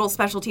make some little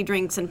specialty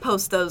drinks and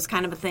post those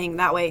kind of a thing.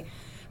 That way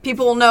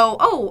people will know,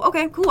 oh,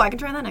 okay, cool, I can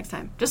try that next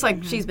time. Just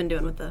like she's been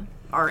doing with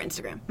our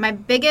Instagram. My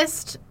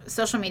biggest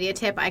social media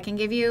tip I can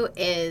give you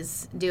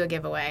is do a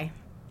giveaway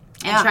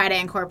and try to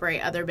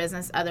incorporate other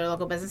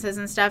local businesses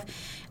and stuff.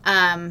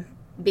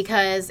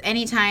 Because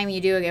anytime you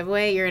do a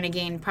giveaway, you're going to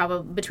gain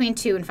probably between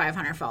 200 and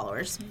 500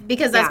 followers.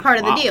 Because that's part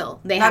of the deal.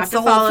 They have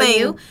to follow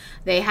you.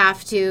 They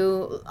have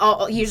to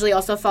usually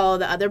also follow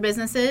the other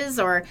businesses,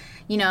 or,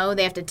 you know,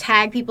 they have to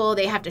tag people.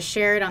 They have to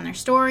share it on their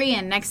story.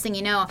 And next thing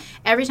you know,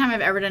 every time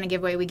I've ever done a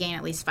giveaway, we gain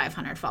at least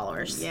 500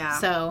 followers. Yeah.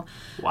 So,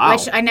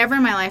 which I never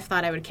in my life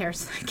thought I would care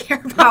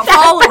about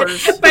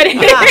followers. But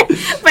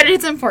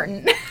it's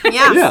important.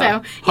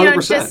 Yeah. So, you know,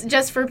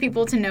 just for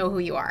people to know who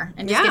you are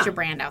and just get your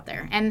brand out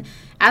there. And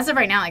as of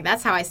right now, like,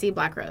 that's how I see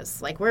Black Rose.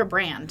 Like, we're a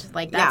brand.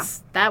 Like,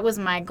 that was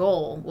my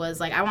goal, was,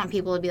 like, I want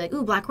people to be like,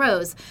 ooh, Black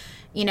Rose,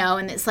 you know,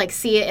 and it's, like,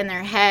 see it in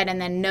their head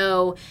and then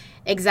know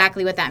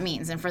exactly what that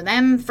means. And for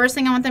them, first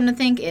thing I want them to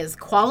think is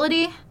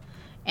quality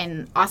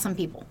and awesome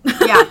people.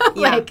 Yeah.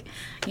 Like,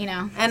 you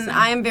know. And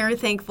I am very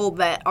thankful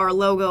that our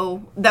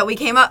logo that we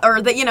came up,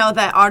 or that, you know,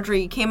 that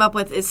Audrey came up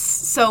with is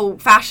so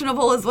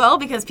fashionable as well,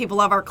 because people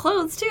love our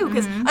clothes too.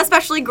 Because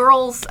especially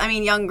girls, I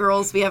mean, young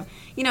girls, we have,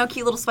 you know,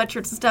 cute little sweatshirts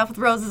and stuff with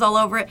roses all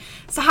over it.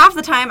 So half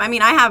the time, I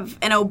mean, I have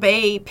an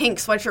Obey pink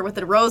sweatshirt with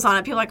a rose on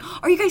it. People are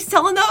like, are you guys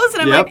selling those?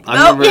 And I'm like, nope.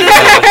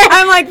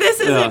 I'm like, this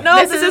isn't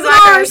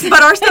ours.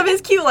 But our stuff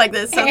is cute like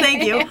this, so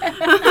thank you.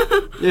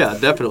 Yeah,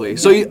 definitely.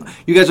 So you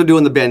guys are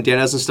doing the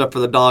bandanas and stuff for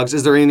the dogs.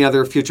 Is there any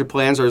other future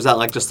plans, or is that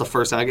like just the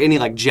first time? Like any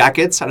like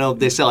jackets? I know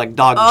they sell like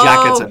dog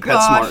jackets at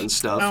PetSmart and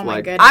stuff. Oh my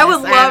goodness. I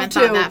would love to.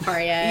 Thought that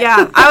far yet.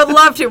 Yeah, I would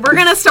love to. We're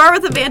gonna start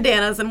with the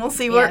bandanas, and we'll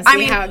see where. I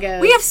mean, how it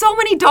goes. We have so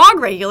many dog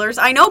regulars.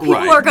 I know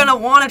people are gonna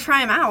want to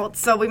try them out,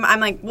 so I'm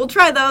like, we'll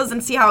try those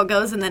and see how it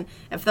goes, and then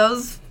if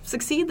those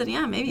succeed,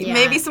 then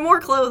maybe some more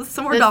clothes,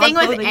 some more dog clothing.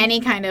 The thing with any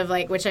kind of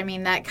like, which I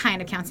mean that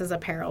kind of counts as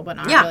apparel, but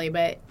not really.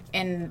 But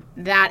in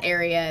that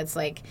area, it's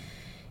like,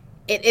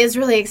 it is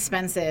really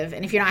expensive,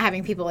 and if you're not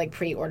having people like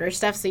pre-order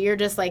stuff, so you're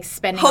just like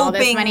spending all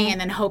this money and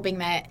then hoping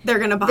that they're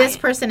gonna buy this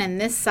person in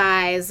this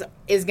size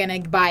is gonna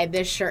buy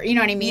this shirt. You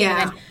know what I mean?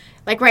 Yeah. And then,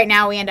 like right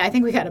now, I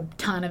think we got a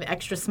ton of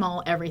extra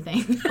small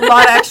everything. A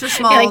lot of extra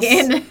smalls.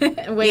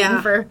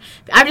 Waiting for.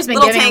 I've just been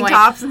little giving tank away.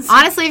 Tops and stuff.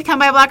 Honestly, if you come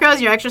by Black Rose,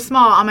 you're extra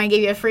small, I'm gonna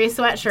give you a free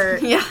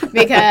sweatshirt. Yeah.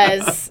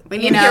 Because we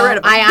need to get rid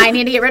of them. I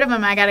need to get rid of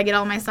them. I got to get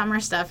all my summer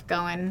stuff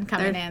coming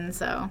in.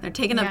 So they're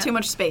taking up too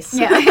much space.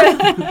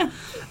 Yeah.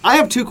 I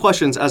have two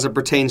questions as it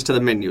pertains to the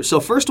menu. So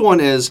first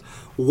one is,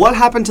 what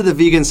happened to the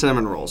vegan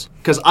cinnamon rolls?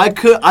 Because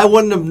I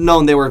wouldn't have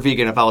known they were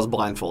vegan if I was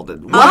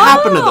blindfolded. What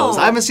happened to those?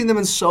 I haven't seen them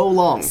in so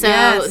long.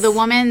 So the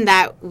woman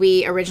that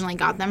we originally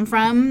got them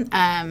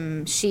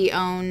from, she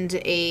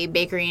owned a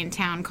bakery in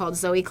town called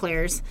Zoe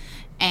Claire's,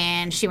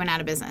 and she went out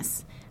of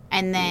business.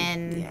 And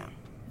then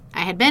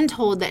I had been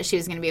told that she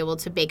was going to be able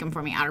to bake them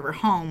for me out of her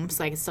home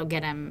so I could still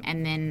get them,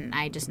 and then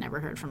I just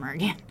never heard from her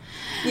again.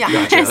 Yeah.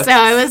 Gotcha. So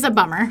it was a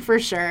bummer, for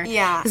sure.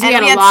 Yeah. Because we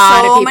had a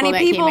lot of people that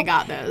came and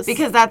got those.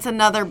 Because that's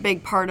another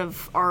big part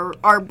of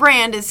our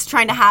brand, is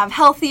trying to have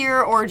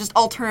healthier or just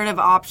alternative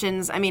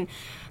options. I mean,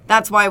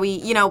 that's why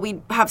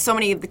we have so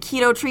many of the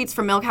keto treats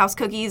from Milkhouse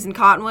Cookies and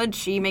Cottonwood.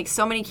 She makes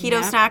so many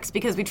keto snacks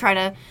because we try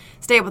to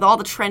stay up with all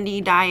the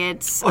trendy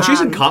diets. Oh,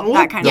 she's in Cottonwood?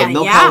 That kind of thing.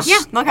 Milkhouse? Yeah.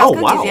 Milkhouse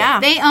Cookies, wow. yeah.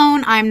 They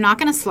own, I'm not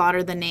going to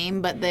slaughter the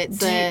name, but it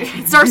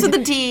starts with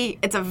a D.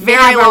 It's a very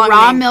they have long a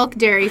raw name. milk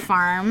dairy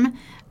farm.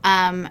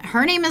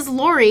 Her name is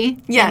Lori.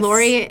 Yes. And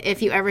Lori,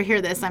 if you ever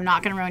hear this, I'm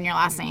not going to ruin your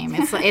last name.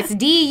 It's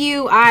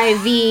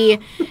D-U-I-V.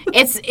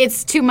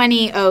 It's too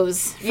many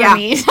O's for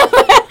me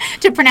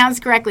to pronounce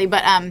correctly.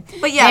 But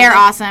yeah, they're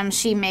awesome.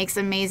 She makes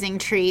amazing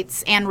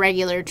treats and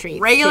regular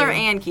treats. Regular too.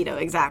 and keto,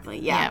 exactly.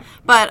 Yeah. Yep.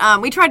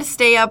 But we try to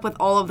stay up with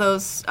all of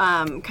those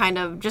kind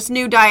of just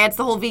new diets,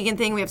 the whole vegan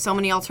thing. We have so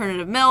many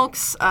alternative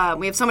milks.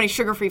 We have so many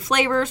sugar-free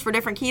flavors for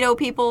different keto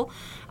people.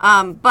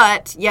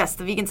 But yes,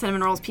 the vegan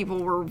cinnamon rolls,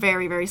 people were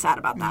very, very sad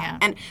about that. Yeah.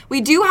 And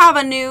we do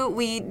have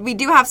we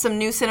do have some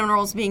new cinnamon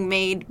rolls being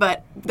made,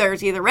 but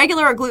there's either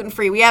regular or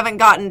gluten-free. We haven't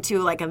gotten to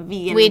like a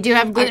vegan. We do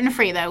have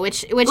gluten-free though,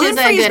 which is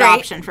a good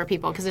option for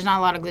people because there's not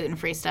a lot of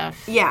gluten-free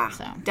stuff. Yeah,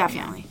 so,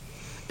 definitely.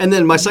 And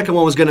then my second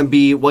one was going to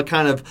be what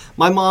kind of,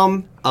 my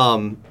mom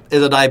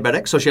is a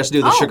diabetic, so she has to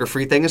do the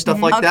sugar-free thing and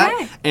stuff like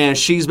that. And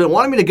she's been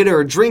wanting me to get her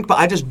a drink, but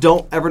I just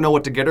don't ever know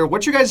what to get her.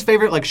 What's your guys'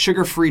 favorite like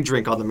sugar-free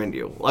drink on the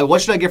menu? Like,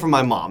 what should I get from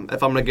my mom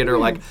if I'm going to get her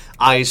like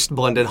iced,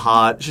 blended,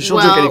 hot? She'll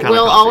drink any kind of coffee.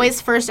 We'll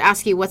always first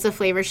ask you what's a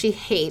flavor she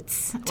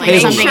hates.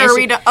 Like Make sure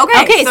we don't.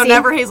 Okay, so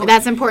never hazelnut.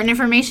 That's important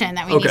information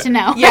that we need to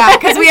know. Yeah,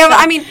 because we have.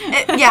 I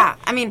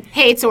mean,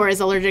 hates or is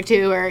allergic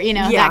to, or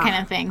that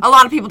kind of thing. A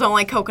lot of people don't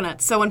like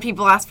coconut, so when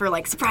people ask for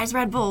like surprise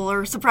Red Bull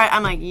or surprise,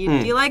 I'm like, do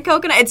you like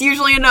coconut? It's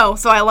usually a no.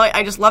 So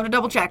I just love to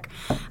double check.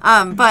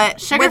 But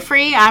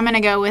sugar-free, I'm going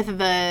to go with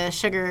the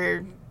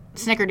sugar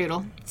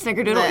snickerdoodle.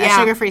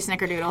 Sugar-free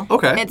snickerdoodle.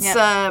 Okay.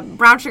 It's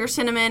brown sugar,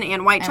 cinnamon,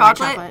 and white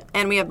chocolate.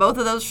 And we have both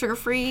of those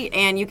sugar-free,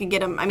 and you can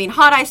get them,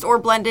 hot iced or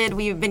blended.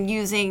 We've been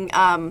using...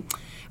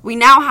 we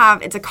now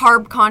have, it's a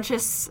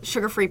carb-conscious,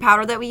 sugar-free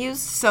powder that we use.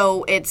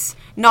 So it's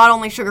not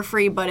only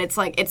sugar-free, but it's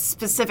like, it's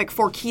specific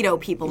for keto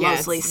people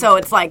mostly. So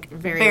it's like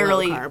very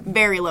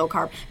low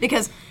carb.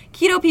 Because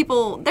keto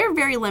people, they're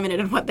very limited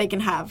in what they can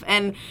have.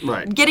 And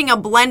getting a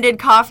blended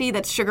coffee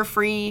that's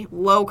sugar-free,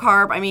 low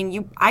carb, I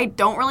mean, I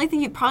don't really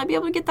think you'd probably be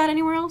able to get that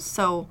anywhere else.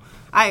 So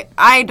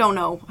I don't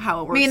know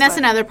how it works. I mean, that's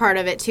another part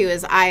of it, too,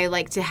 is I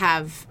like to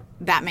have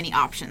that many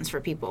options for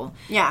people.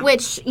 Yeah.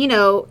 Which, you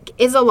know,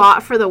 is a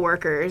lot for the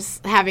workers,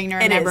 having to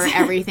remember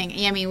everything.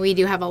 I mean, we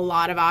do have a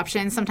lot of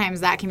options.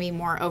 Sometimes that can be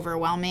more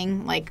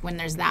overwhelming, like when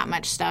there's that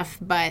much stuff.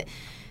 But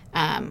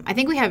I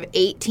think we have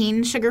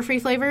 18 sugar-free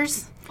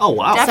flavors. Oh,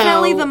 wow.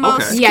 Definitely the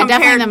most. Yeah,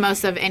 definitely the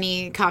most of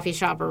any coffee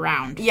shop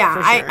around. Yeah,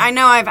 for sure. I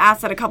know I've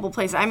asked at a couple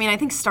places. I mean, I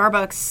think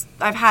Starbucks,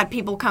 I've had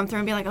people come through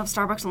and be like, oh,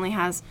 Starbucks only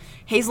has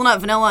hazelnut,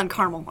 vanilla, and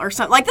caramel or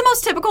something. Like the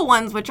most typical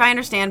ones, which I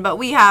understand, but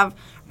we have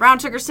brown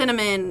sugar,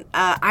 cinnamon,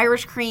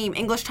 Irish cream,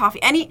 English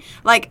toffee,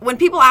 when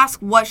people ask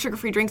what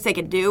sugar-free drinks they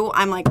could do,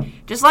 I'm like,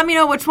 just let me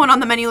know which one on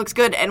the menu looks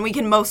good, and we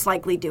can most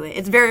likely do it.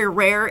 It's very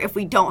rare if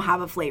we don't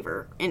have a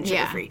flavor in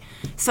sugar-free.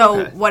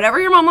 So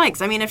whatever your mom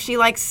likes. I mean, if she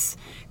likes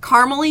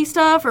caramely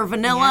stuff or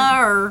vanilla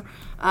or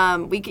the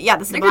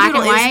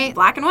snickerdoodle is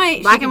black and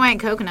white. Black and white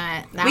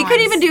coconut. We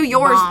could even do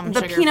yours.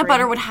 The peanut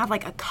butter would have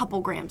like a couple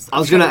grams. I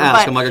was going to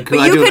ask. I'm like,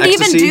 but you could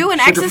even do an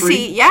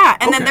ecstasy. Yeah,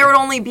 and then there would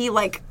only be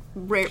like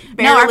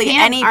barely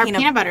any our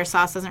peanut butter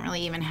sauce doesn't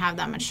really even have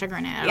that much sugar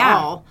in it at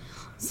all.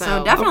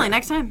 So definitely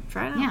next time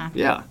try it out.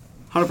 Yeah,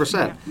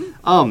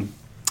 100%.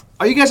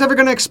 Are you guys ever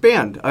going to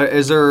expand?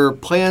 Is there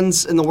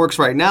plans in the works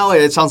right now?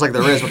 It sounds like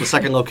there is with the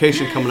second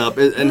location coming up.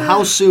 And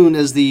how soon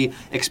is the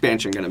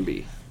expansion going to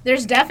be?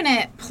 There's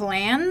definite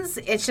plans.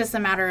 It's just a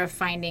matter of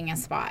finding a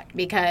spot.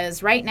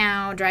 Because right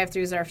now,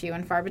 drive-thrus are few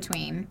and far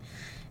between.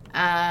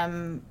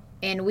 And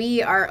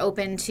we are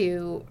open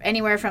to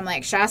anywhere from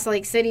like Shasta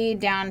Lake City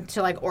down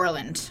to like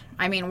Orland.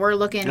 I mean, we're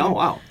looking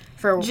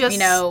for,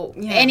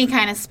 any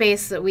kind of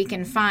space that we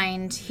can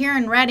find. Here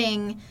in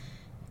Redding,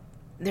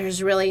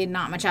 there's really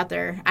not much out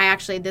there. I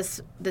actually,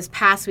 this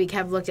past week,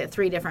 have looked at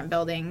 3 different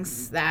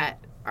buildings that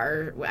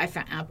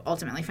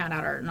ultimately found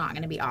out are not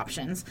going to be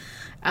options.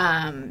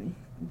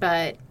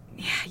 But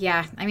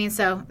yeah, I mean,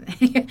 so,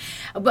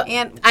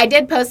 and I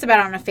did post about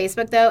it on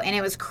Facebook though, and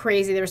it was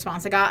crazy the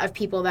response I got of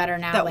people that are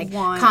now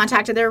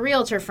contacted their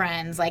realtor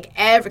friends,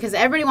 because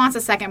everybody wants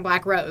a second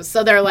Black Rose,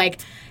 so they're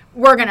like,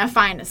 we're going to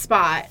find a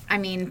spot. I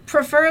mean,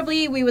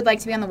 preferably we would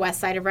like to be on the west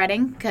side of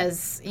Redding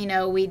because, you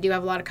know, we do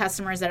have a lot of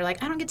customers that are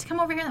like, I don't get to come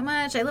over here that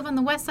much. I live on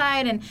the west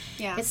side and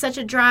it's such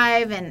a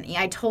drive, and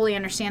I totally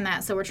understand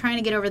that. So we're trying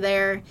to get over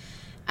there.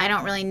 I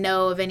don't really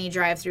know of any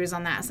drive-thrus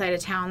on that side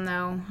of town,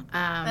 though.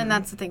 And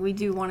that's the thing. We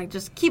do want to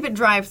just keep it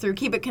drive-through,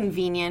 keep it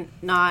convenient,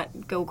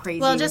 not go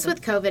crazy. Well, just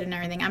with COVID and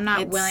everything, I'm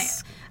not willing.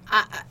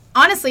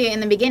 Honestly, in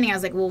the beginning, I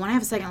was like, well, when I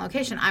have a second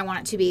location, I want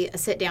it to be a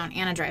sit-down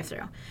and a drive-through.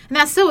 And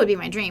that still would be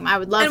my dream. I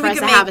would love for us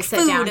to have a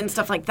sit-down. And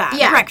stuff like that.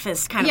 Yeah.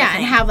 Breakfast kind of thing. Yeah,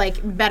 and have,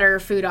 like, better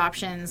food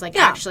options. Like,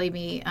 actually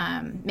be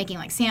making,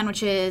 like,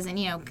 sandwiches and,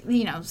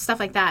 you know, stuff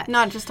like that.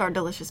 Not just our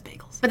delicious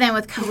bagels. But then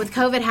with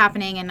COVID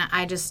happening, and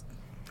I just...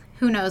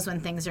 Who knows when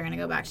things are going to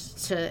go back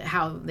to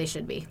how they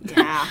should be.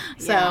 Yeah.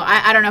 So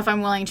I don't know if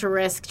I'm willing to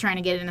risk trying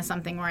to get into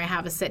something where I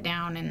have a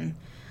sit-down and...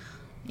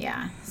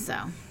 Yeah, so...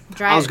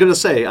 I was going to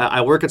say,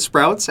 I work at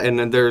Sprouts,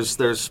 and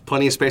there's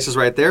plenty of spaces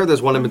right there.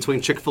 There's one in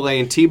between Chick-fil-A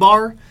and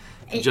T-Bar.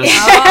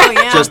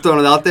 Just throwing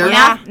it out there.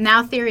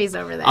 Now Theory's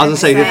over there. I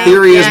was going to say, the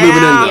Theory is moving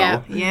in,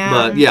 though. Yeah.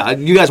 But,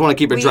 you guys want to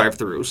keep it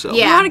drive-through. So.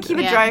 Yeah. We want to keep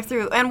it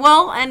drive-through.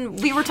 And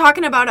we were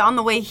talking about it on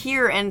the way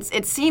here, and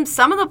it seems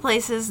some of the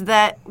places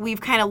that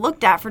we've kind of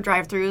looked at for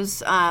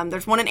drive-throughs,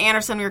 there's one in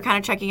Anderson we were kind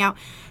of checking out.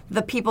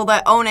 The people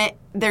that own it,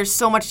 there's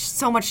so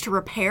much to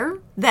repair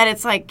that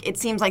it's like, it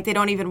seems like they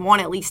don't even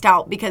want it leased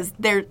out because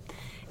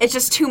it's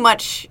just too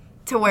much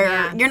to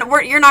where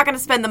you're not going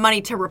to spend the money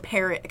to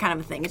repair it, kind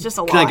of a thing. It's just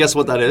a lot. Can I guess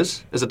what that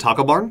is? Is it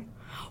Taco Barn?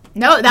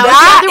 No, that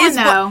was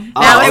the other one,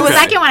 though. That was the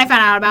second one I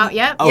found out about,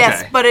 yep. Okay.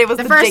 Yes, but it was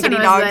the first Diggity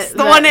one Dogs.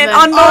 The one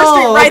on North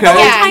Street, right? Okay. The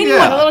little tiny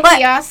one. The little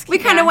kiosk. We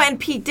kind of went and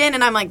peeked in,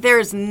 and I'm like,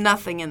 there's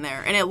nothing in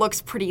there. And it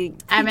looks pretty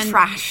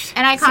trashed.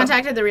 And I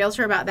contacted the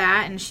realtor about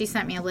that, and she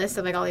sent me a list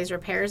of like all these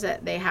repairs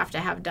that they have to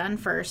have done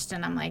first.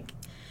 And I'm like,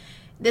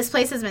 this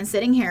place has been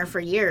sitting here for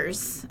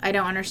years. I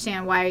don't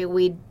understand why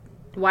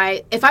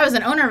if I was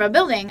an owner of a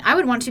building, I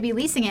would want to be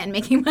leasing it and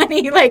making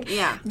money,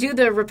 do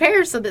the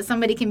repairs so that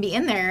somebody can be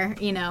in there,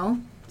 you know.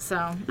 So,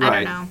 I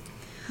don't know.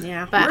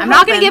 Yeah. But I'm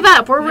not going to give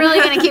up. We're really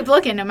going to keep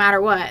looking no matter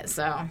what,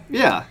 so.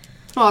 Yeah.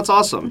 Oh, that's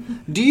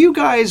awesome. Do you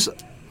guys...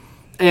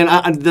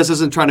 And this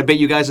isn't trying to bait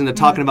you guys into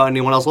talking about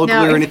anyone else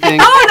locally or anything.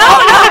 No.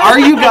 Are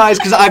you guys,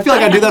 because I feel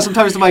like I do that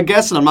sometimes to my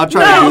guests, and I'm not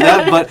trying to do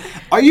that, but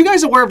are you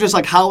guys aware of just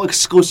like how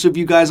exclusive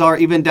you guys are,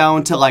 even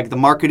down to like the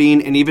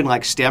marketing and even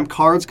like stamp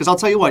cards? Because I'll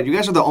tell you what, you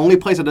guys are the only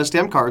place that does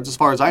stamp cards as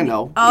far as I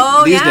know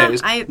these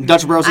days.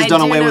 Dutch Bros has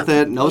done away with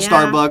it. No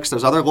Starbucks.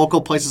 There's other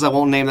local places I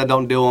won't name that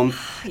don't do them.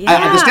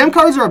 The stamp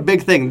cards are a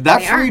big thing.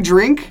 That free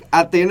drink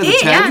at the end of the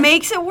tent. It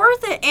makes it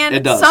worth it. And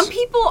it does. Some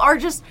people are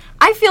just...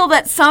 I feel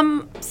that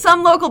some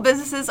local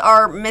businesses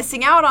are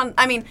missing out on,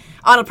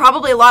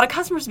 probably a lot of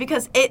customers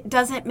because it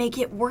doesn't make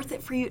it worth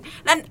it for you.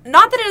 And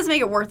not that it doesn't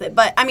make it worth it,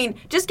 but,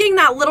 just getting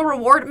that little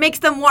reward makes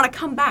them want to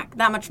come back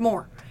that much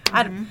more.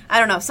 I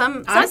don't know.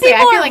 Some Honestly,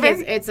 people I feel are like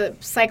very- it's a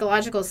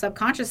psychological,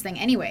 subconscious thing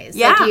anyways.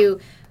 Yeah.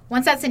 Like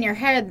once that's in your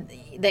head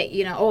that,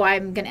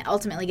 I'm going to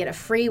ultimately get a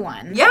free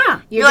one. Yeah.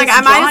 You're like, just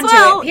I might as drawn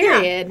well. to it,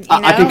 period.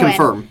 I can and-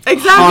 confirm.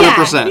 Exactly.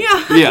 100%.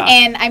 Yeah.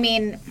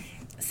 And,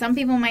 some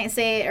people might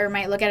say or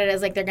might look at it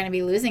as like they're going to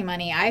be losing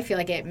money. I feel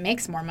like it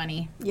makes more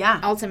money. Yeah.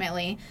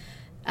 Ultimately.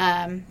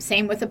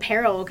 Same with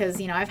apparel because,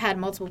 I've had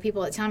multiple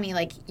people that tell me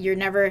like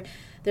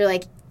they're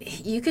like,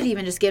 you could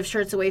even just give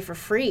shirts away for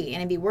free and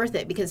it'd be worth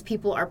it because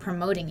people are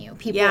promoting you.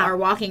 People are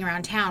walking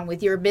around town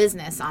with your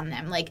business on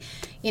them. Like,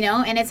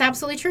 and it's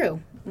absolutely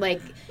true.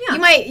 Like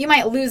you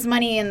might lose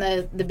money in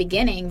the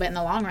beginning, but in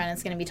the long run,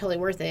 it's going to be totally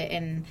worth it.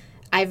 And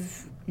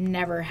I've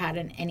never had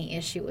any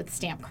issue with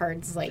stamp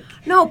cards. Like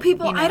no,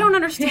 people, I don't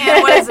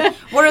understand.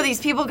 What are these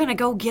people going to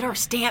go get our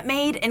stamp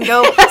made and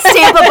go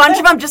stamp a bunch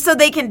of them just so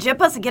they can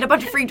jip us and get a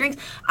bunch of free drinks?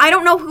 I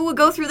don't know who would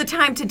go through the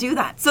time to do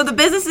that. So the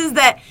businesses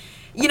that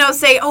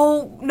say,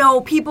 oh,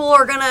 no, people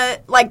are going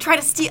to, try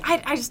to steal.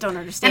 I just don't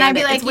understand. And I'd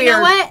be like, it's you weird.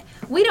 know what?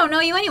 We don't know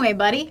you anyway,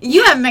 buddy.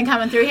 You haven't been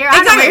coming through here.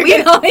 Exactly. We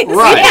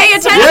Right. pay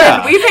attention.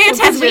 Yeah. We pay attention.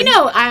 Because we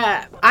know,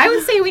 I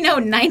would say we know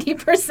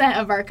 90%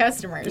 of our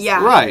customers.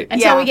 Yeah. Right.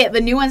 Until we get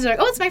the new ones that are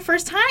like, oh, it's my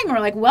first time. We're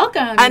like,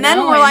 welcome. And then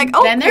we're like,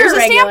 oh, then here's a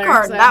stamp regular,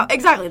 card. so.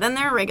 Exactly. Then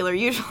they're regular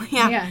usually.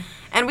 Yeah. Yeah.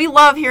 And we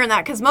love hearing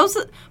that because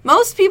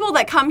most people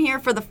that come here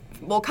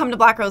come to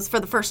Black Rose for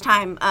the first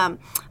time.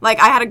 Like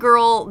I had a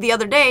girl the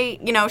other day,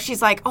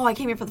 she's like, oh, I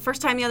came here for the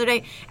first time the other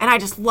day and I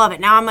just love it.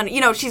 Now I'm going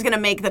to, she's going to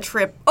make the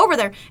trip over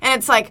there. And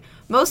it's like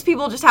most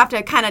people just have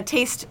to kind of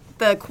taste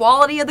the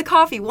quality of the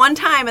coffee one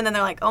time and then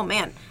they're like, oh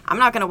man, I'm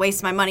not going to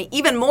waste my money,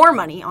 even more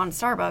money on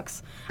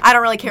Starbucks. I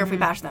don't really care if we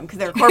bash them because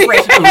they're a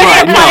corporation.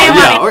 Right, no,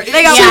 yeah. Or-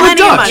 They got same with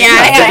plenty of Dutch.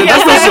 money.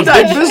 That's a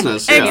big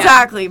business. Yeah.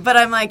 Exactly. But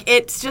I'm like,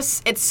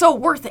 it's so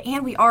worth it.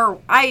 And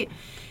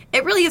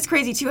it really is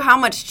crazy, too, how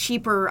much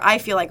cheaper I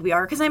feel like we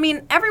are. Because,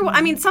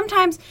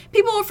 sometimes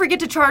people will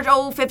forget to charge,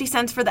 50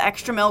 cents for the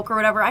extra milk or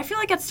whatever. I feel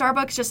like at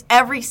Starbucks, just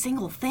every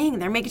single thing,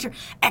 they're making sure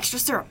extra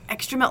syrup,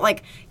 extra milk.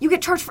 Like, you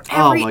get charged for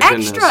every my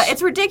extra. goodness.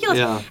 It's ridiculous.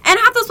 Yeah. And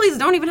half those places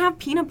don't even have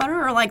peanut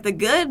butter or, the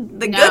good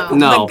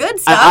No,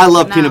 stuff. I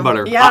love peanut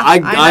butter. Yeah, I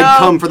know.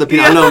 come for the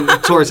peanut. I know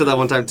Torrie said that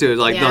one time too.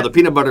 Like, Yeah. no, the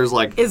peanut butter is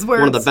Is where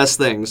one of the it's- best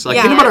things. Like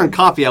Yeah. peanut butter and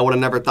coffee, I would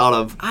have never thought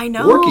of. I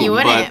know. working, You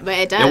wouldn't, but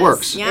it does. It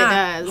works.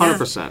 Yeah. It does.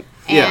 100%.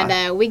 Yeah.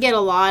 And we get a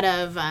lot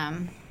of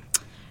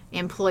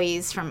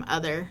employees from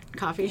other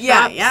coffee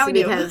shops. Yeah, we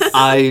do. because,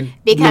 I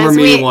because remember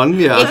we, meeting one.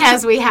 Yeah.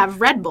 Because we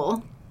have Red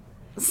Bull.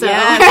 So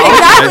Yeah,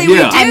 exactly.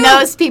 Yeah. We do. and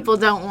those people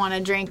don't want to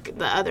drink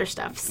the other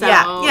stuff. So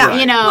Yeah, yeah.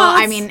 you know, Well,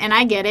 it's- and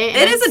I get it.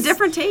 It is a It's-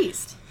 different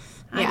taste.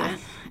 I Yeah. get it.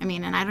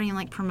 And I don't even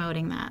like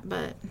promoting that,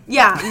 but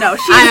Yeah, no,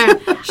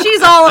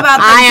 she's all about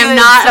the I am good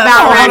not stuff.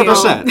 about Red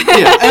 100%.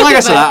 Yeah. And like I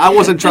said, I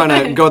wasn't trying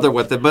to go there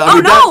with it, but I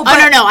mean, no, oh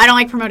no, I don't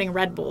like promoting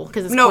Red Bull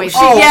because it's No,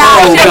 poison. she-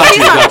 Yeah,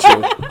 got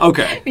you.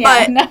 Okay.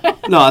 Yeah, but- no.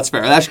 No, that's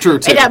fair. That's true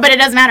too. But it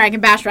doesn't matter. I can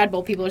bash Red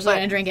Bull. People are still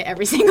going to drink it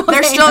every single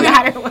They're day, still no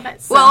gonna- matter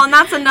what. So. Well, and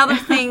that's another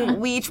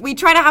thing. We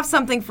try to have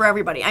something for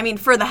everybody. I mean,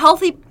 for the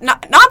healthy,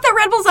 not that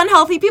Red Bull's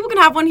unhealthy. People can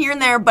have one here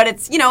and there, but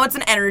it's it's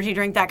an energy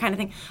drink, that kind of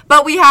thing.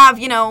 But we have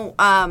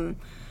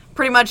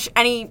pretty much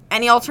any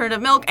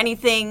alternative milk,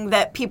 anything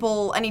that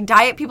any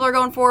diet people are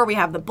going for. We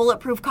have the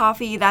bulletproof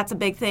coffee. That's a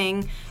big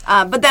thing.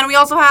 But then we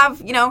also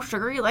have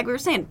sugary, like we were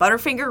saying,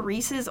 Butterfinger,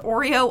 Reese's,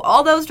 Oreo,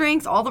 all those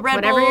drinks, all the Red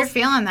Whatever Bulls, you're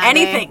feeling that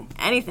anything.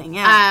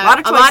 Yeah, a lot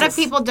of a choices. lot of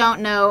people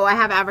don't know. I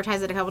have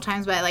advertised it a couple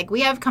times, but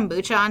we have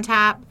kombucha on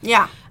tap.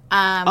 Yeah.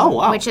 Oh,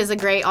 wow. Which is a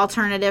great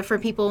alternative for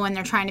people when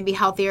they're trying to be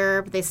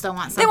healthier, but they still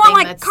want They something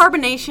want that's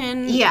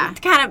carbonation. Yeah.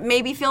 To kind of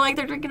maybe feel like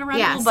they're drinking a Red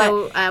yeah. Bull.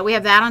 But So we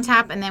have that on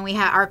tap, and then we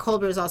have our cold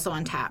brew is also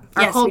on tap.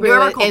 Our Yes, cold we do have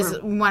brew our cold is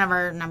brew. one of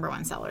our number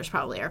one sellers,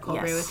 probably our cold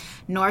Yes.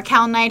 brew.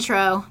 NorCal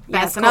Nitro,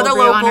 best another cold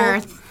brew on local.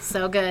 earth.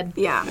 So good.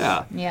 yeah.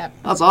 Yeah. Yep.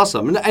 That's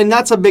awesome. And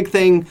that's a big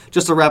thing,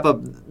 just to wrap up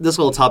this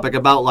little topic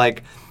about,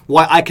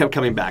 why I kept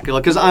coming back.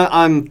 Because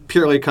I'm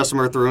purely a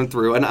customer through and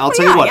through. And I'll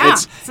tell you what, yeah.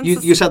 it's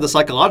you said the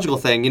psychological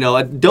thing.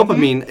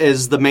 Dopamine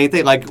is the main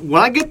thing. Like,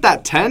 when I get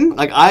that 10,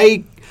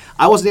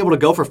 I wasn't able to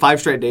go for 5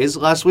 straight days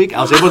last week.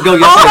 I was able to go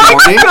yesterday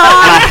morning, and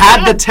I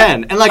had the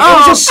 10. And, it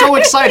was just so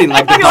exciting.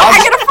 Like, the You're like, I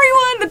dogs... get a free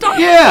one. The dog.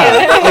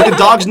 Yeah, the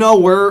dogs know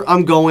where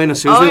I'm going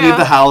as soon as Oh, we yeah. leave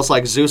the house.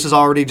 Zeus is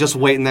already just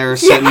waiting there,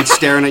 sitting,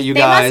 staring at you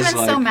They guys. must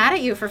have been so mad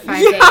at you for 5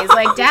 days.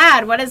 Like,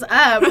 Dad, what is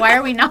up? Why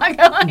are we not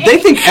going? They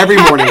think every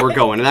morning we're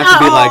going, and I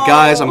could be like,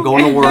 guys, I'm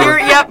going to work.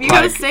 You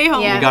gotta stay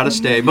home. Yeah. You gotta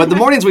stay. But the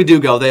mornings we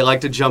do go, they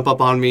like to jump up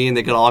on me and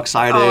they get all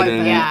excited. Oh, I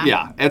and bet.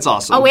 Yeah. it's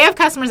awesome. Oh, we have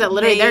customers that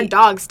literally They- their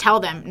dogs tell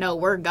them, "No,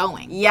 we're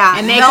going." Yeah,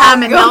 and they they'll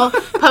come and go.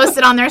 they'll post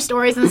it on their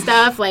stories and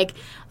stuff. Like,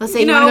 let's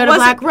say you want to go to was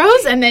Black it-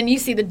 Rose, and then you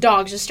see the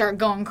dogs just start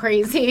going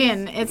crazy,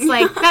 and it's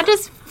like that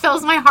just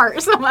fills my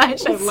heart so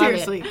much. I love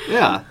Seriously. it.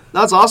 Yeah.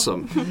 That's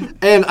awesome.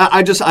 And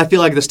I feel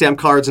like the stamp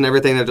cards and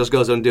everything that just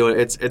goes into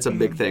it, it's a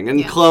big thing.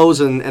 And clothes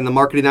and the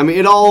marketing, I mean,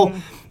 it all,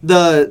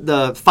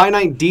 the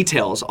finite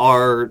details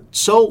are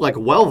so, like,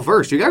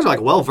 well-versed. You guys are,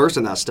 like, well-versed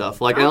in that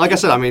stuff. Like, and like I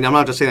said, I mean, I'm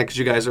not just saying that because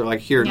you guys are, like,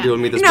 here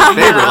doing me this big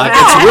favor. Like,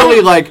 it's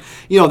really, like,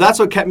 that's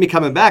what kept me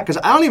coming back,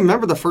 because I don't even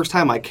remember the first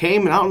time I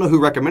came, and I don't know who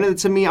recommended it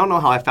to me. I don't know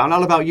how I found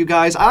out about you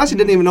guys. I honestly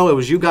didn't even know it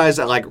was you guys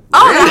that, like,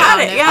 got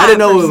it, yeah. I didn't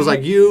know it was,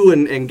 like, you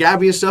and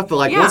Gabby and stuff, but,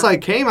 like, once I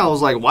came, I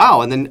was like,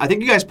 wow. And then I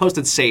think you guys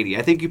posted Sadie.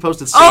 I think you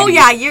posted Sadie. Oh,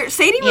 yeah.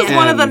 Sadie was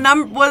one of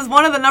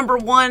the number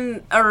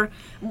one, or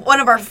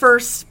one of our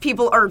first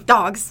people, or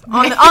dogs,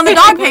 on the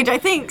dog page, I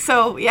think.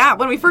 So, yeah,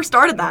 when we first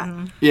started that.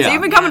 Yeah. So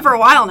you've been coming for a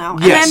while now.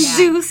 And then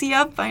Zeus,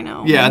 I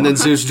know. Yeah, and then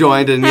Zeus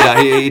joined, and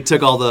he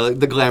took all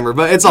the glamour,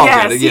 but it's all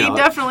good. Yes, he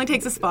definitely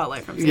takes a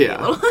spotlight from Sadie.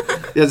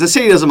 Yeah, the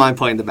Sadie doesn't mind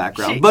playing the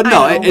background, but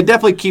no, it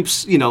definitely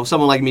keeps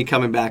someone like me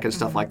coming back and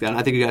stuff like that. And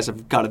I think you guys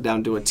have got it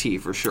down to a T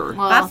for sure.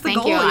 Well, that's the thank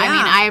goal, you. yeah. I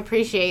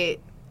mean,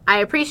 I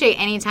appreciate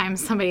anytime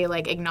somebody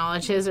like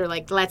acknowledges or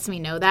like lets me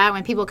know that.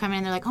 When people come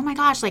in, they're like, "Oh my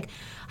gosh, like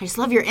I just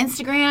love your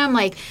Instagram,"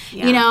 like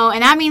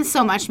and that means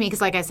so much to me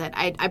because, like I said,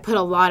 I put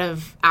a lot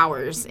of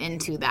hours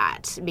into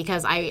that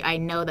because I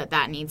know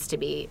that needs to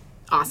be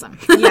awesome.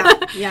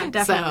 Yeah,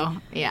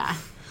 definitely. So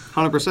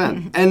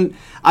 100%. And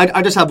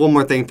I just have one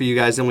more thing for you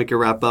guys, then we can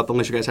wrap up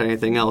unless you guys had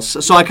anything else.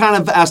 So I kind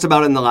of asked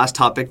about it in the last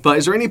topic, but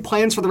is there any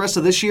plans for the rest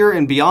of this year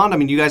and beyond? I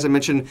mean, you guys have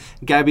mentioned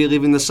Gabby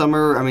leaving this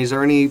summer. I mean, is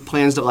there any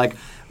plans to, like,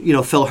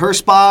 fill her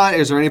spot?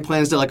 Is there any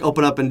plans to, like,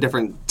 open up in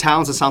different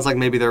towns? It sounds like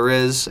maybe there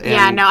is.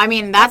 And I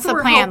mean, that's the what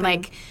we're plan. hoping.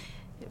 Like,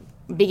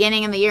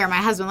 beginning of the year, my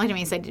husband looked at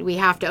me and said, "We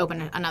have to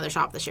open another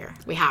shop this year.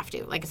 We have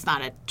to. Like, it's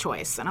not a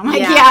choice." And I'm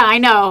like, yeah I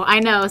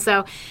know.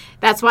 So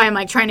that's why I'm,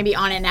 like, trying to be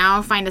on it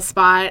now, find a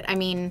spot. I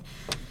mean,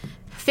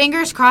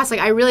 fingers crossed.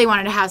 Like, I really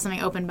wanted to have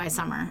something open by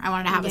summer. I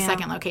wanted to have a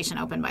second location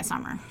open by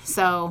summer.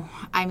 So,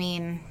 I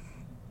mean,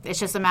 it's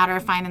just a matter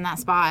of finding that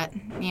spot.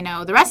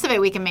 The rest of it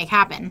we can make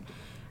happen.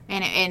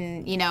 And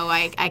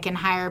I can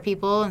hire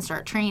people and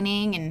start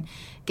training and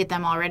get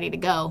them all ready to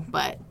go.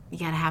 But you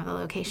got to have the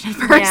location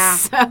first. Yeah.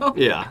 So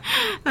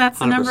that's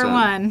 100%. number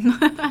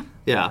one.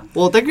 Yeah.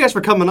 Well, thank you guys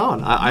for coming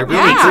on. I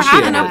really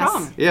appreciate it. No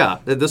problem. Yeah,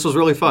 this was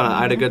really fun.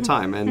 I had a good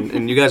time,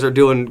 and you guys are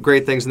doing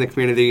great things in the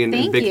community and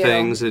Thank big you.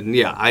 things. And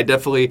yeah, I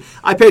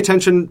pay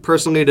attention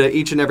personally to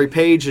each and every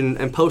page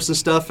and posts and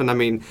stuff. And I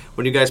mean,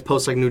 when you guys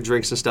post like new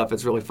drinks and stuff,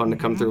 it's really fun to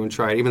come through and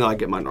try it. Even though I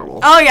get my normal.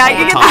 Oh, yeah. all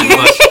the You time, get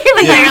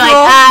but, You're like,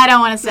 I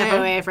don't want to step Yeah.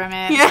 away from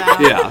it. Yeah.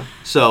 So. yeah.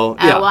 So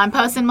yeah. Well, I'm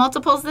posting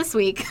multiples this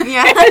week.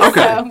 Yeah.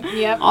 Okay.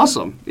 Yep.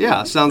 Awesome.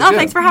 Yeah. Sounds No, good.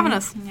 thanks for having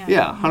us.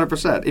 Yeah,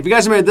 100%. If you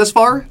guys have made it this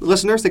far,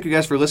 listeners, thank you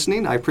guys for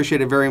listening. I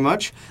appreciate it very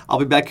much. I'll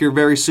be back here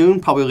very soon,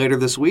 probably later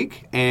this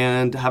week,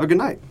 and have a good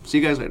night. See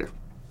you guys later.